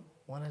don't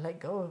want to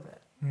let go of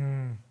it.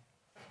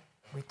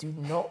 We do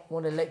not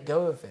want to let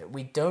go of it.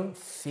 We don't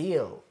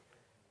feel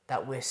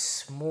that we're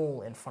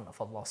small in front of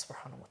Allah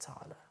subhanahu wa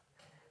ta'ala.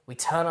 We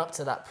turn up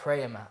to that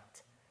prayer mat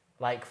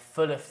like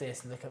full of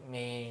this, look at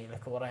me,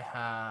 look at what I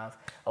have,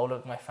 oh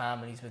look, my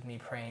family's with me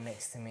praying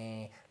next to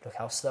me, look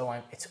how slow I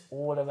am. It's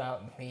all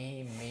about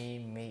me, me,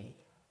 me.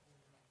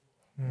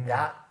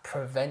 That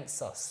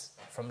prevents us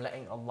from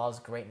letting Allah's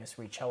greatness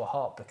reach our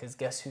heart, because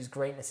guess whose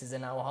greatness is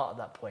in our heart at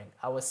that point?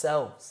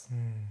 Ourselves.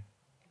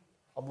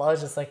 Allah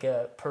is just like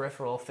a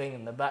peripheral thing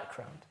in the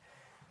background.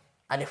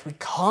 And if we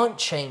can't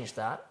change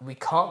that, we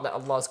can't let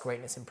Allah's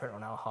greatness imprint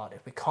on our heart.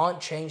 If we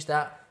can't change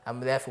that,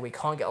 and therefore we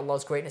can't get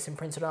Allah's greatness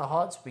imprinted on our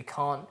hearts, we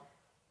can't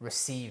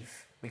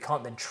receive, we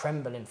can't then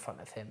tremble in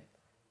front of Him.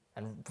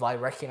 And by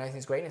recognizing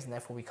His greatness, and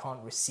therefore we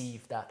can't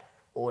receive that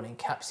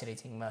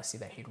all-encapsulating mercy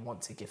that He'd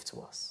want to give to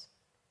us.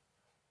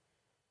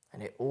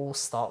 And it all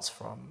starts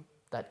from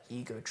that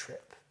ego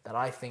trip, that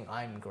I think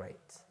I'm great,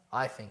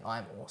 I think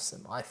I'm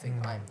awesome, I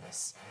think I'm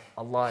this.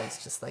 Allah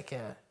is just like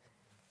a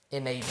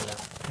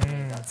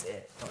enabler. That's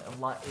it.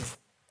 Allah is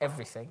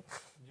everything.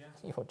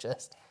 You're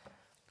just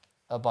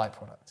a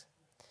byproduct.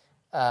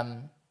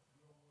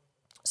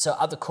 So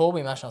at the core,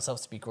 we imagine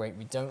ourselves to be great.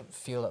 We don't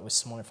feel that we're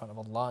small in front of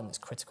Allah, and it's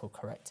critical,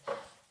 correct.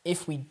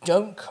 If we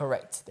don't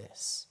correct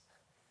this,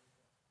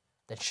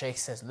 then Shaykh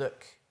says,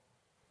 look,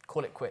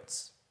 call it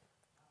quits.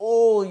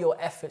 All your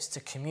efforts to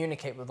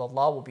communicate with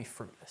Allah will be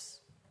fruitless.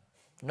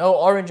 No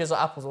oranges or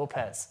apples or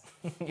pears.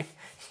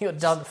 You're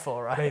done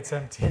for, right? Plate's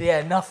empty.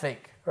 Yeah, nothing,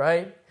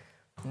 right?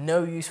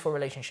 No useful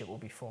relationship will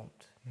be formed.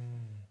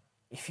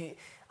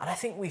 And I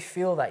think we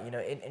feel that,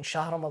 in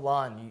Shahr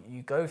Ramadan,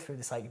 you go through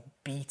this like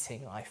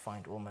beating, I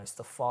find almost,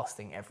 the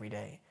fasting every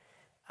day,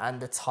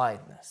 and the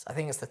tiredness. I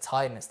think it's the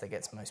tiredness that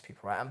gets most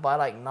people, right? And by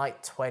like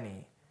night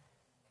 20,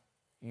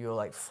 you're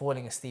like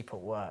falling asleep at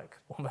work,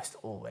 almost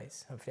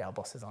always. Hopefully our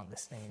bosses aren't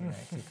listening,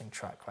 keeping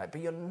track, right?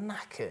 But you're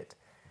knackered.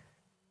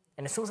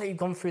 And it's almost like you've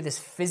gone through this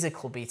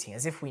physical beating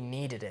as if we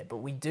needed it, but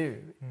we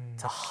do,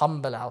 to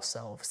humble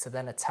ourselves, to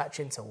then attach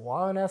into,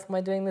 why on earth am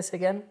I doing this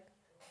again?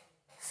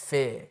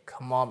 Fear,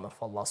 commandment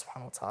of Allah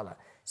subhanahu wa ta'ala.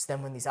 So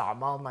then when these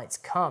a'mal nights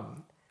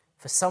come,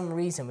 for some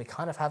reason we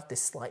kind of have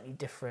this slightly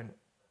different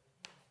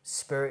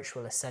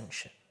spiritual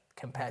ascension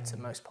compared to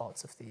most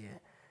parts of the year.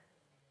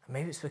 And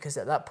maybe it's because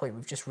at that point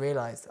we've just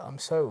realized I'm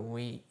so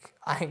weak.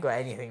 I ain't got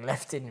anything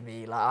left in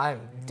me. Like,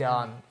 I'm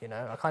done,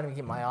 I can't even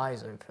keep my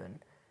eyes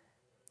open.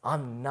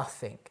 I'm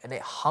nothing. And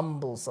it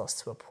humbles us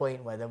to a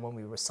point where then when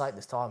we recite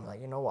this time, like,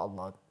 you know what,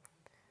 Allah,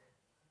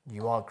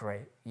 you are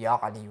great. Ya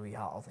Aliyu,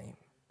 Ya Azim.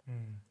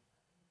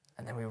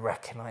 And then we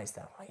recognize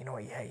that, like, you know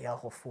what, Ya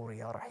Ghafur,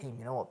 Ya Rahim,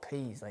 you know what,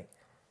 please, like,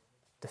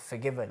 the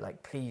forgiver,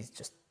 like, please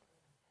just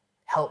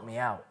help me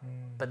out.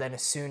 But then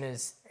as soon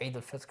as Eid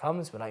al-Fitr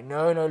comes, we're like,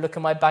 no, look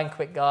at my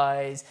banquet,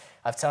 guys.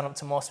 I've turned up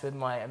to mosque with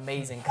my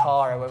amazing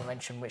car. I won't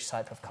mention which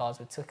type of cars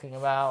we're talking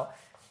about.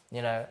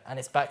 And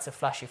it's back to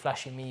flashy,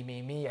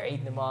 me.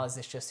 Eid namaz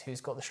is just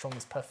who's got the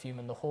strongest perfume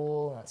in the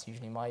hall. That's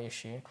usually my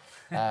issue.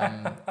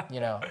 And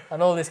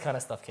all this kind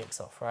of stuff kicks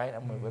off, right?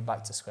 And we're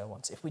back to square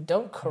one. So if we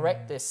don't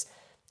correct this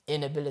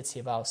inability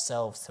of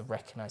ourselves to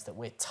recognize that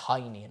we're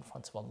tiny in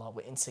front of Allah,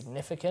 we're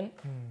insignificant,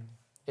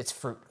 it's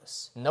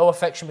fruitless. No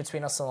affection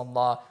between us and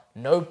Allah,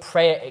 no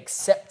prayer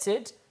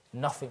accepted,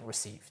 nothing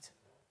received.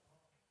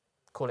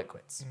 Call it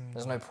quits.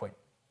 There's no point.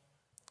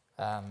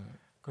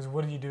 Because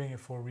what are you doing it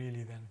for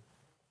really then?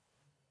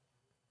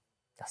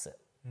 That's it.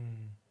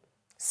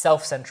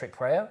 Self-centric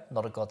prayer,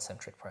 not a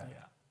God-centric prayer.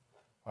 Yeah.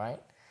 Right?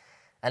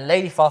 And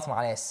Lady Fatima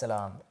alayhi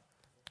salam,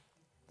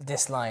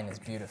 this line is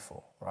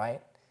beautiful,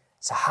 right?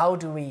 So how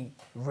do we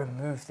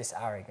remove this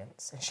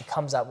arrogance? And she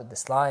comes out with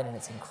this line and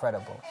it's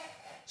incredible.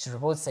 She's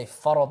reported to say,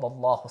 فَرَضَ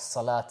اللَّهُ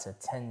الصَّلَاةَ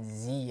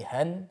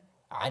تَنْزِيهًا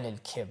عَنِ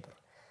الْكِبْرِ.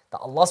 That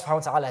Allah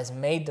subhanahu wa ta'ala has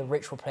made the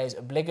ritual prayers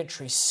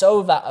obligatory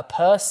so that a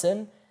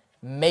person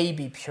may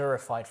be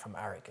purified from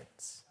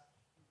arrogance.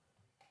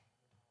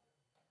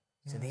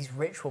 So these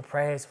ritual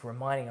prayers are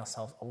reminding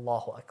ourselves,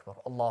 Allahu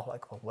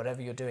Akbar,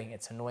 whatever you're doing,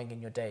 it's annoying in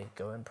your day,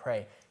 go and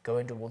pray, go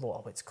and do wudu,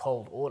 oh, it's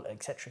cold, all,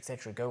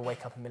 etc., go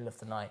wake up in the middle of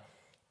the night.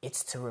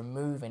 It's to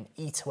remove and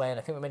eat away, and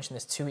I think we mentioned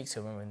this 2 weeks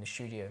ago when we were in the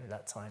studio at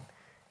that time.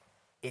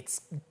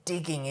 It's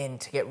digging in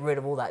to get rid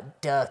of all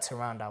that dirt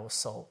around our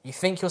soul. You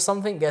think you're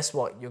something, guess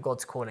what? Your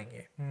God's calling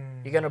you.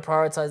 You're going to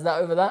prioritize that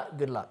over that?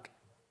 Good luck.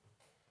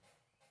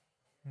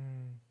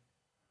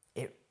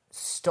 It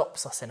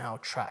stops us in our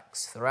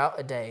tracks throughout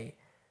a day.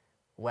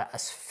 We're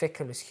as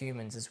fickle as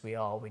humans as we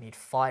are. We need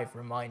 5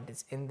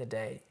 reminders in the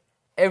day.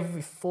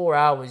 Every 4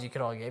 hours, you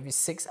could argue, every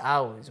 6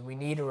 hours, we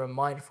need a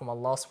reminder from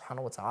Allah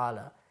subhanahu wa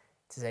ta'ala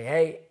to say,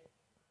 hey,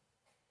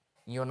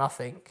 you're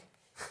nothing.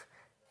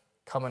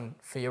 Come and,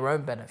 for your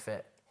own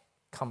benefit,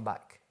 come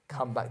back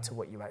to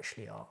what you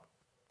actually are,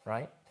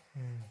 right?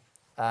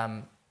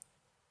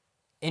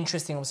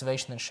 Interesting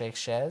observation that Shaykh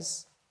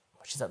shares,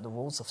 which is that the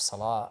rules of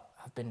Salah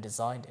have been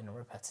designed in a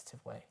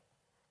repetitive way.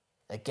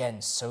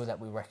 Again, so that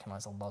we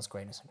recognize Allah's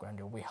greatness and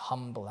grandeur. We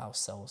humble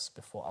ourselves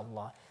before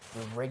Allah.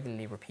 We're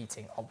regularly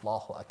repeating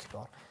Allahu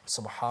Akbar.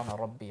 Subhana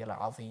Rabbi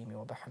al-Azim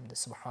wa bihamdi.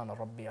 Subhana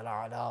Rabbi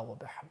al-A'la wa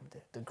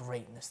bihamdi. The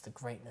greatness, the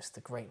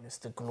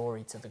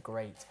glory to the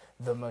great,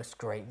 the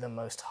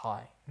most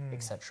high,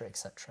 etc.,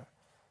 etc.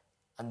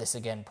 And this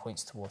again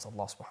points towards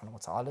Allah subhanahu wa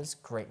ta'ala's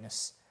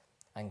greatness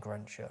and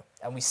grandeur.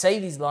 And we say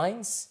these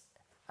lines,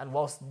 and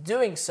whilst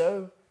doing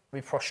so,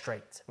 we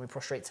prostrate. We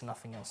prostrate to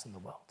nothing else in the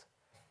world.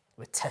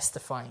 We're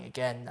testifying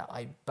again that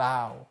I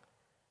bow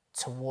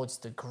towards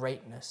the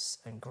greatness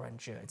and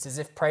grandeur. It's as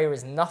if prayer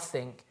is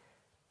nothing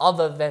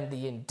other than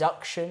the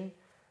induction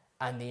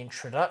and the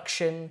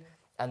introduction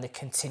and the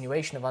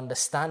continuation of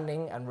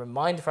understanding and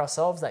reminder for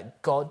ourselves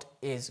that God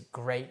is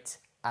great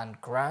and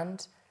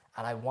grand,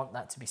 and I want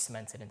that to be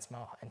cemented into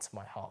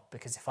my heart.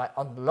 Because if I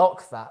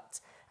unlock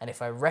that, and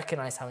if I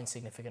recognize how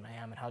insignificant I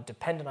am and how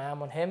dependent I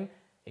am on Him,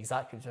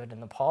 exactly as we did in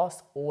the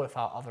past, all of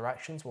our other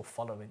actions will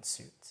follow in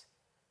suit.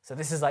 So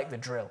this is like the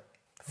drill,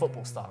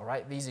 football style,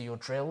 right? These are your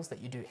drills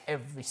that you do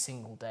every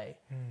single day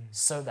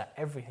so that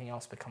everything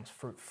else becomes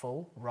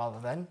fruitful rather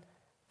than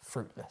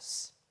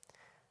fruitless.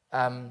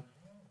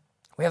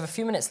 We have a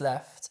few minutes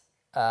left,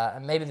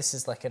 and maybe this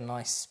is like a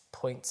nice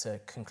point to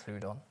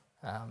conclude on.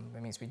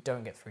 It means we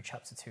don't get through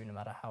chapter 2 no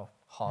matter how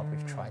hard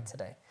we've tried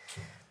today.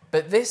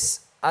 But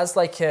this, as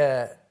like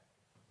a,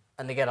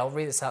 and again, I'll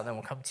read this out, then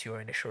we'll come to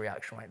your initial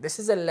reaction, right? This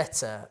is a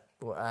letter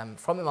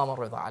from Imam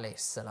al-Rida alayhi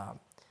salam,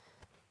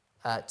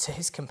 to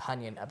his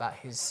companion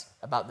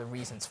about the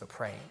reasons for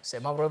praying. So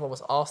Imam Rida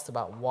was asked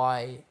about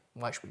why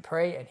should we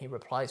pray, and he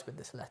replies with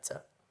this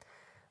letter.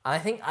 And I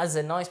think as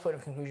a nice point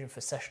of conclusion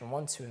for session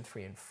 1, 2, and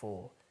 3, and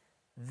 4,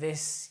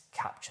 this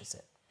captures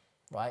it,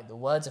 right? The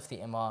words of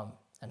the Imam,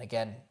 and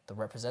again, the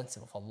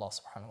representative of Allah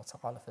subhanahu wa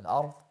ta'ala fil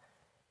ard,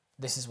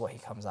 this is what he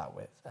comes out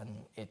with,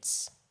 and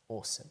it's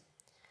awesome.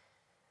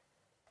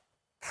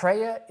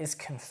 Prayer is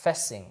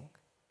confessing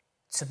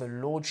to the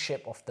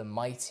lordship of the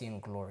mighty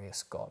and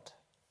glorious God,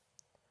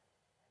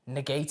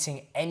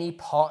 negating any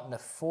partner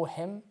for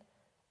him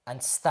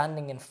and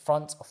standing in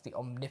front of the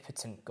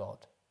omnipotent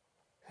God,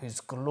 whose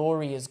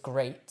glory is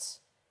great,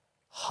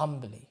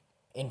 humbly,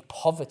 in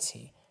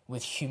poverty,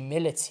 with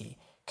humility,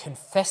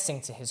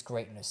 confessing to his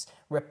greatness,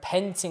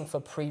 repenting for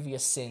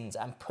previous sins,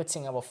 and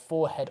putting our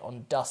forehead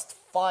on dust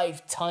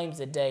 5 times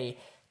a day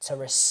to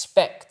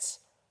respect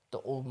the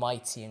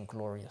almighty and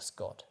glorious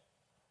God.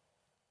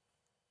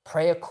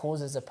 Prayer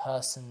causes a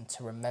person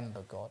to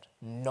remember God,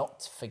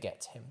 not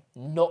forget him,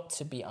 not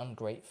to be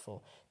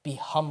ungrateful, be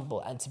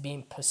humble, and to be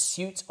in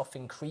pursuit of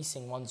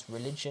increasing one's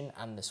religion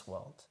and this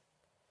world.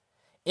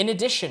 In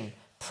addition,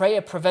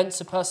 prayer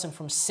prevents a person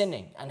from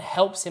sinning and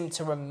helps him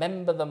to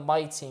remember the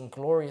mighty and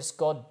glorious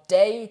God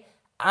day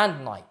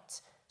and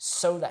night,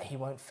 so that he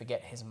won't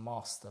forget his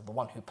master, the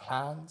one who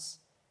plans,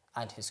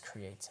 and his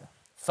creator.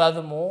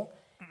 Furthermore,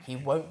 he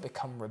won't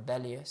become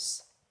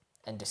rebellious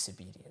and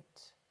disobedient.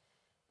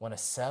 When a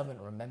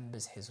servant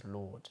remembers his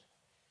Lord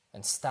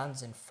and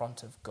stands in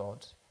front of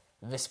God,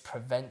 this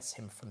prevents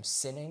him from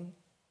sinning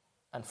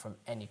and from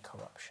any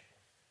corruption.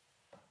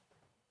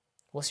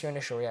 What's your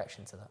initial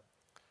reaction to that?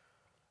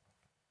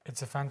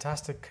 It's a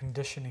fantastic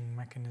conditioning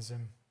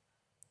mechanism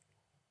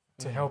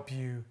to help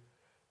you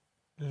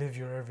live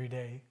your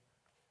everyday,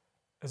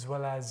 as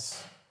well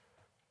as,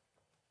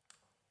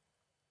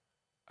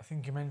 I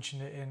think you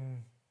mentioned it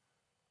in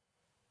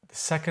the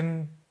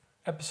second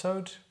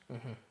episode,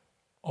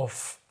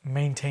 of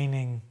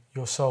maintaining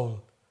your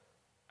soul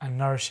and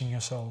nourishing your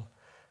soul.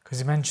 Because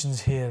he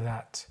mentions here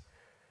that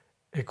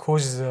it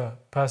causes a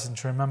person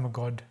to remember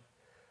God,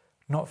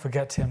 not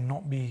forget him,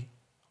 not be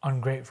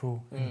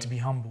ungrateful, and to be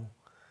humble.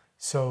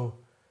 So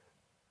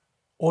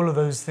all of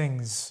those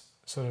things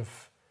sort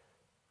of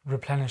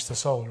replenish the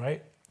soul,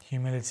 right?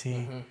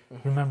 Humility,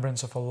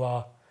 remembrance of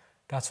Allah,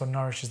 that's what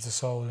nourishes the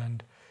soul,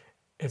 and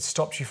it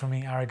stops you from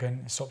being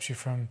arrogant, it stops you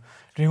from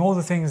doing all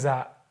the things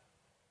that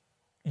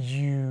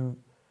you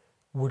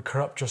would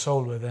corrupt your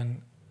soul with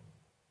and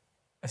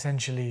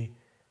essentially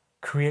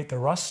create the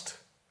rust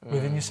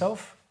within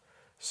yourself.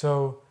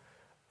 So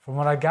from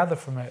what I gather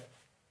from it,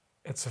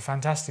 it's a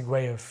fantastic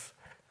way of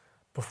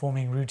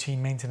performing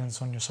routine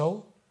maintenance on your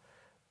soul,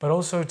 but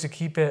also to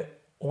keep it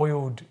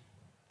oiled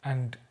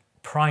and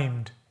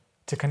primed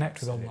to connect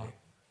with Allah.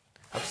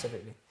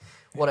 Absolutely.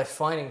 What I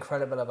find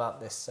incredible about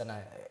this, and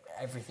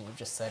everything you've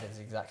just said is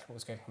exactly what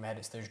was going through my head,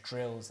 it's those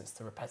drills, it's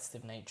the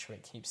repetitive nature,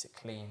 it keeps it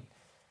clean.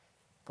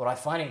 What I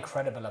find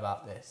incredible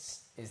about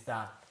this is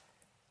that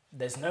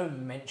there's no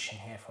mention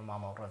here from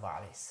Imam Rida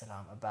alayhi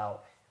salam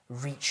about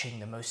reaching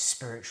the most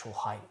spiritual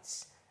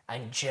heights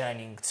and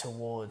journeying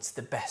towards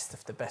the best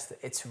of the best.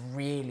 It's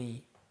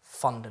really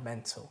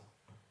fundamental.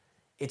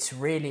 It's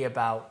really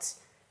about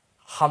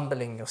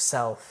humbling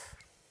yourself,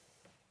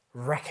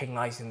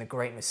 recognizing the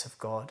greatness of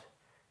God,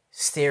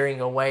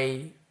 steering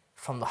away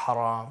from the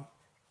haram,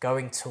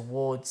 going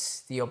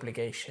towards the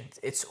obligations.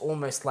 It's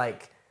almost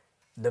like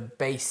the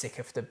basic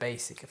of the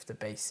basic of the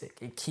basic.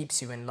 It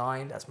keeps you in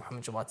line, as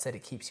Muhammad Jawad said,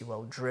 it keeps you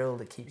well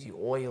drilled, it keeps you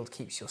oiled,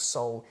 keeps your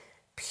soul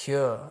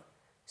pure,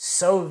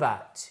 so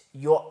that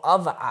your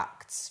other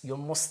acts, your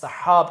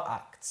mustahab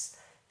acts,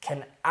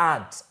 can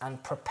add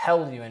and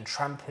propel you and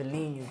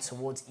trampoline you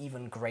towards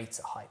even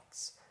greater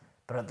heights.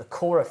 But at the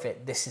core of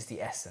it, this is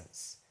the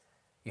essence.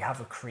 You have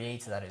a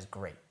creator that is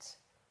great.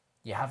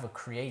 You have a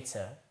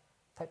creator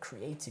that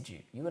created you.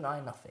 You and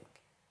I, nothing.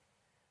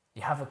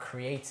 You have a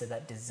creator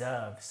that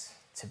deserves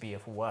to be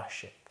of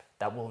worship,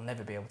 that will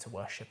never be able to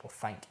worship or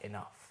thank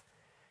enough.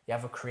 You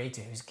have a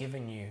creator who's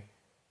given you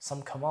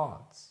some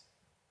commands.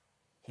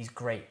 He's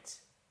great.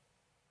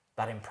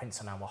 That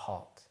imprints on our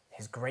heart.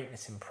 His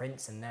greatness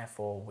imprints, and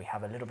therefore we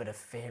have a little bit of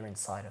fear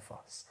inside of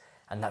us.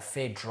 And that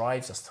fear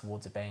drives us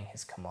towards obeying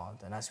his command.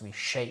 And as we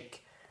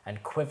shake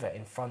and quiver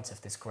in front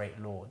of this great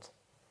Lord,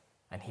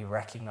 and he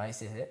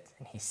recognizes it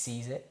and he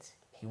sees it,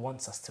 he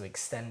wants us to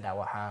extend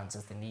our hands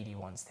as the needy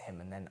ones to him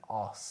and then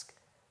ask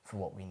for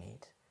what we need.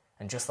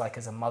 And just like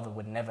as a mother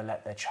would never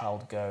let their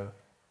child go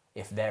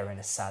if they're in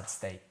a sad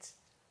state,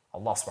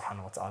 Allah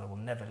subhanahu wa ta'ala will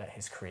never let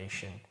his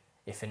creation,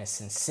 if in a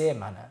sincere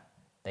manner,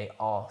 they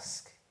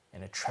ask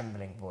in a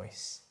trembling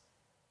voice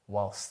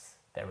whilst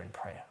they're in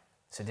prayer.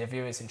 So dear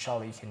viewers,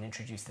 inshallah, you can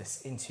introduce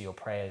this into your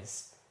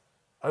prayers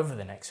over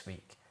the next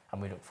week,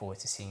 and we look forward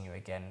to seeing you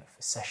again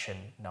for session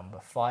number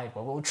 5,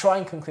 where we'll try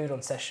and conclude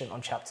on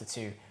chapter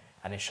 2,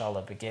 and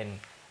inshallah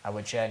begin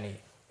our journey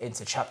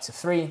into chapter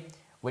 3,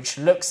 which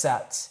looks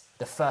at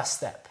the first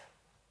step,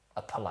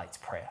 a polite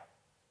prayer.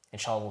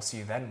 Inshallah, we'll see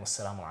you then.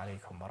 Wassalamu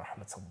alaikum wa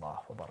rahmatullah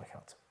wa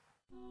barakatuh.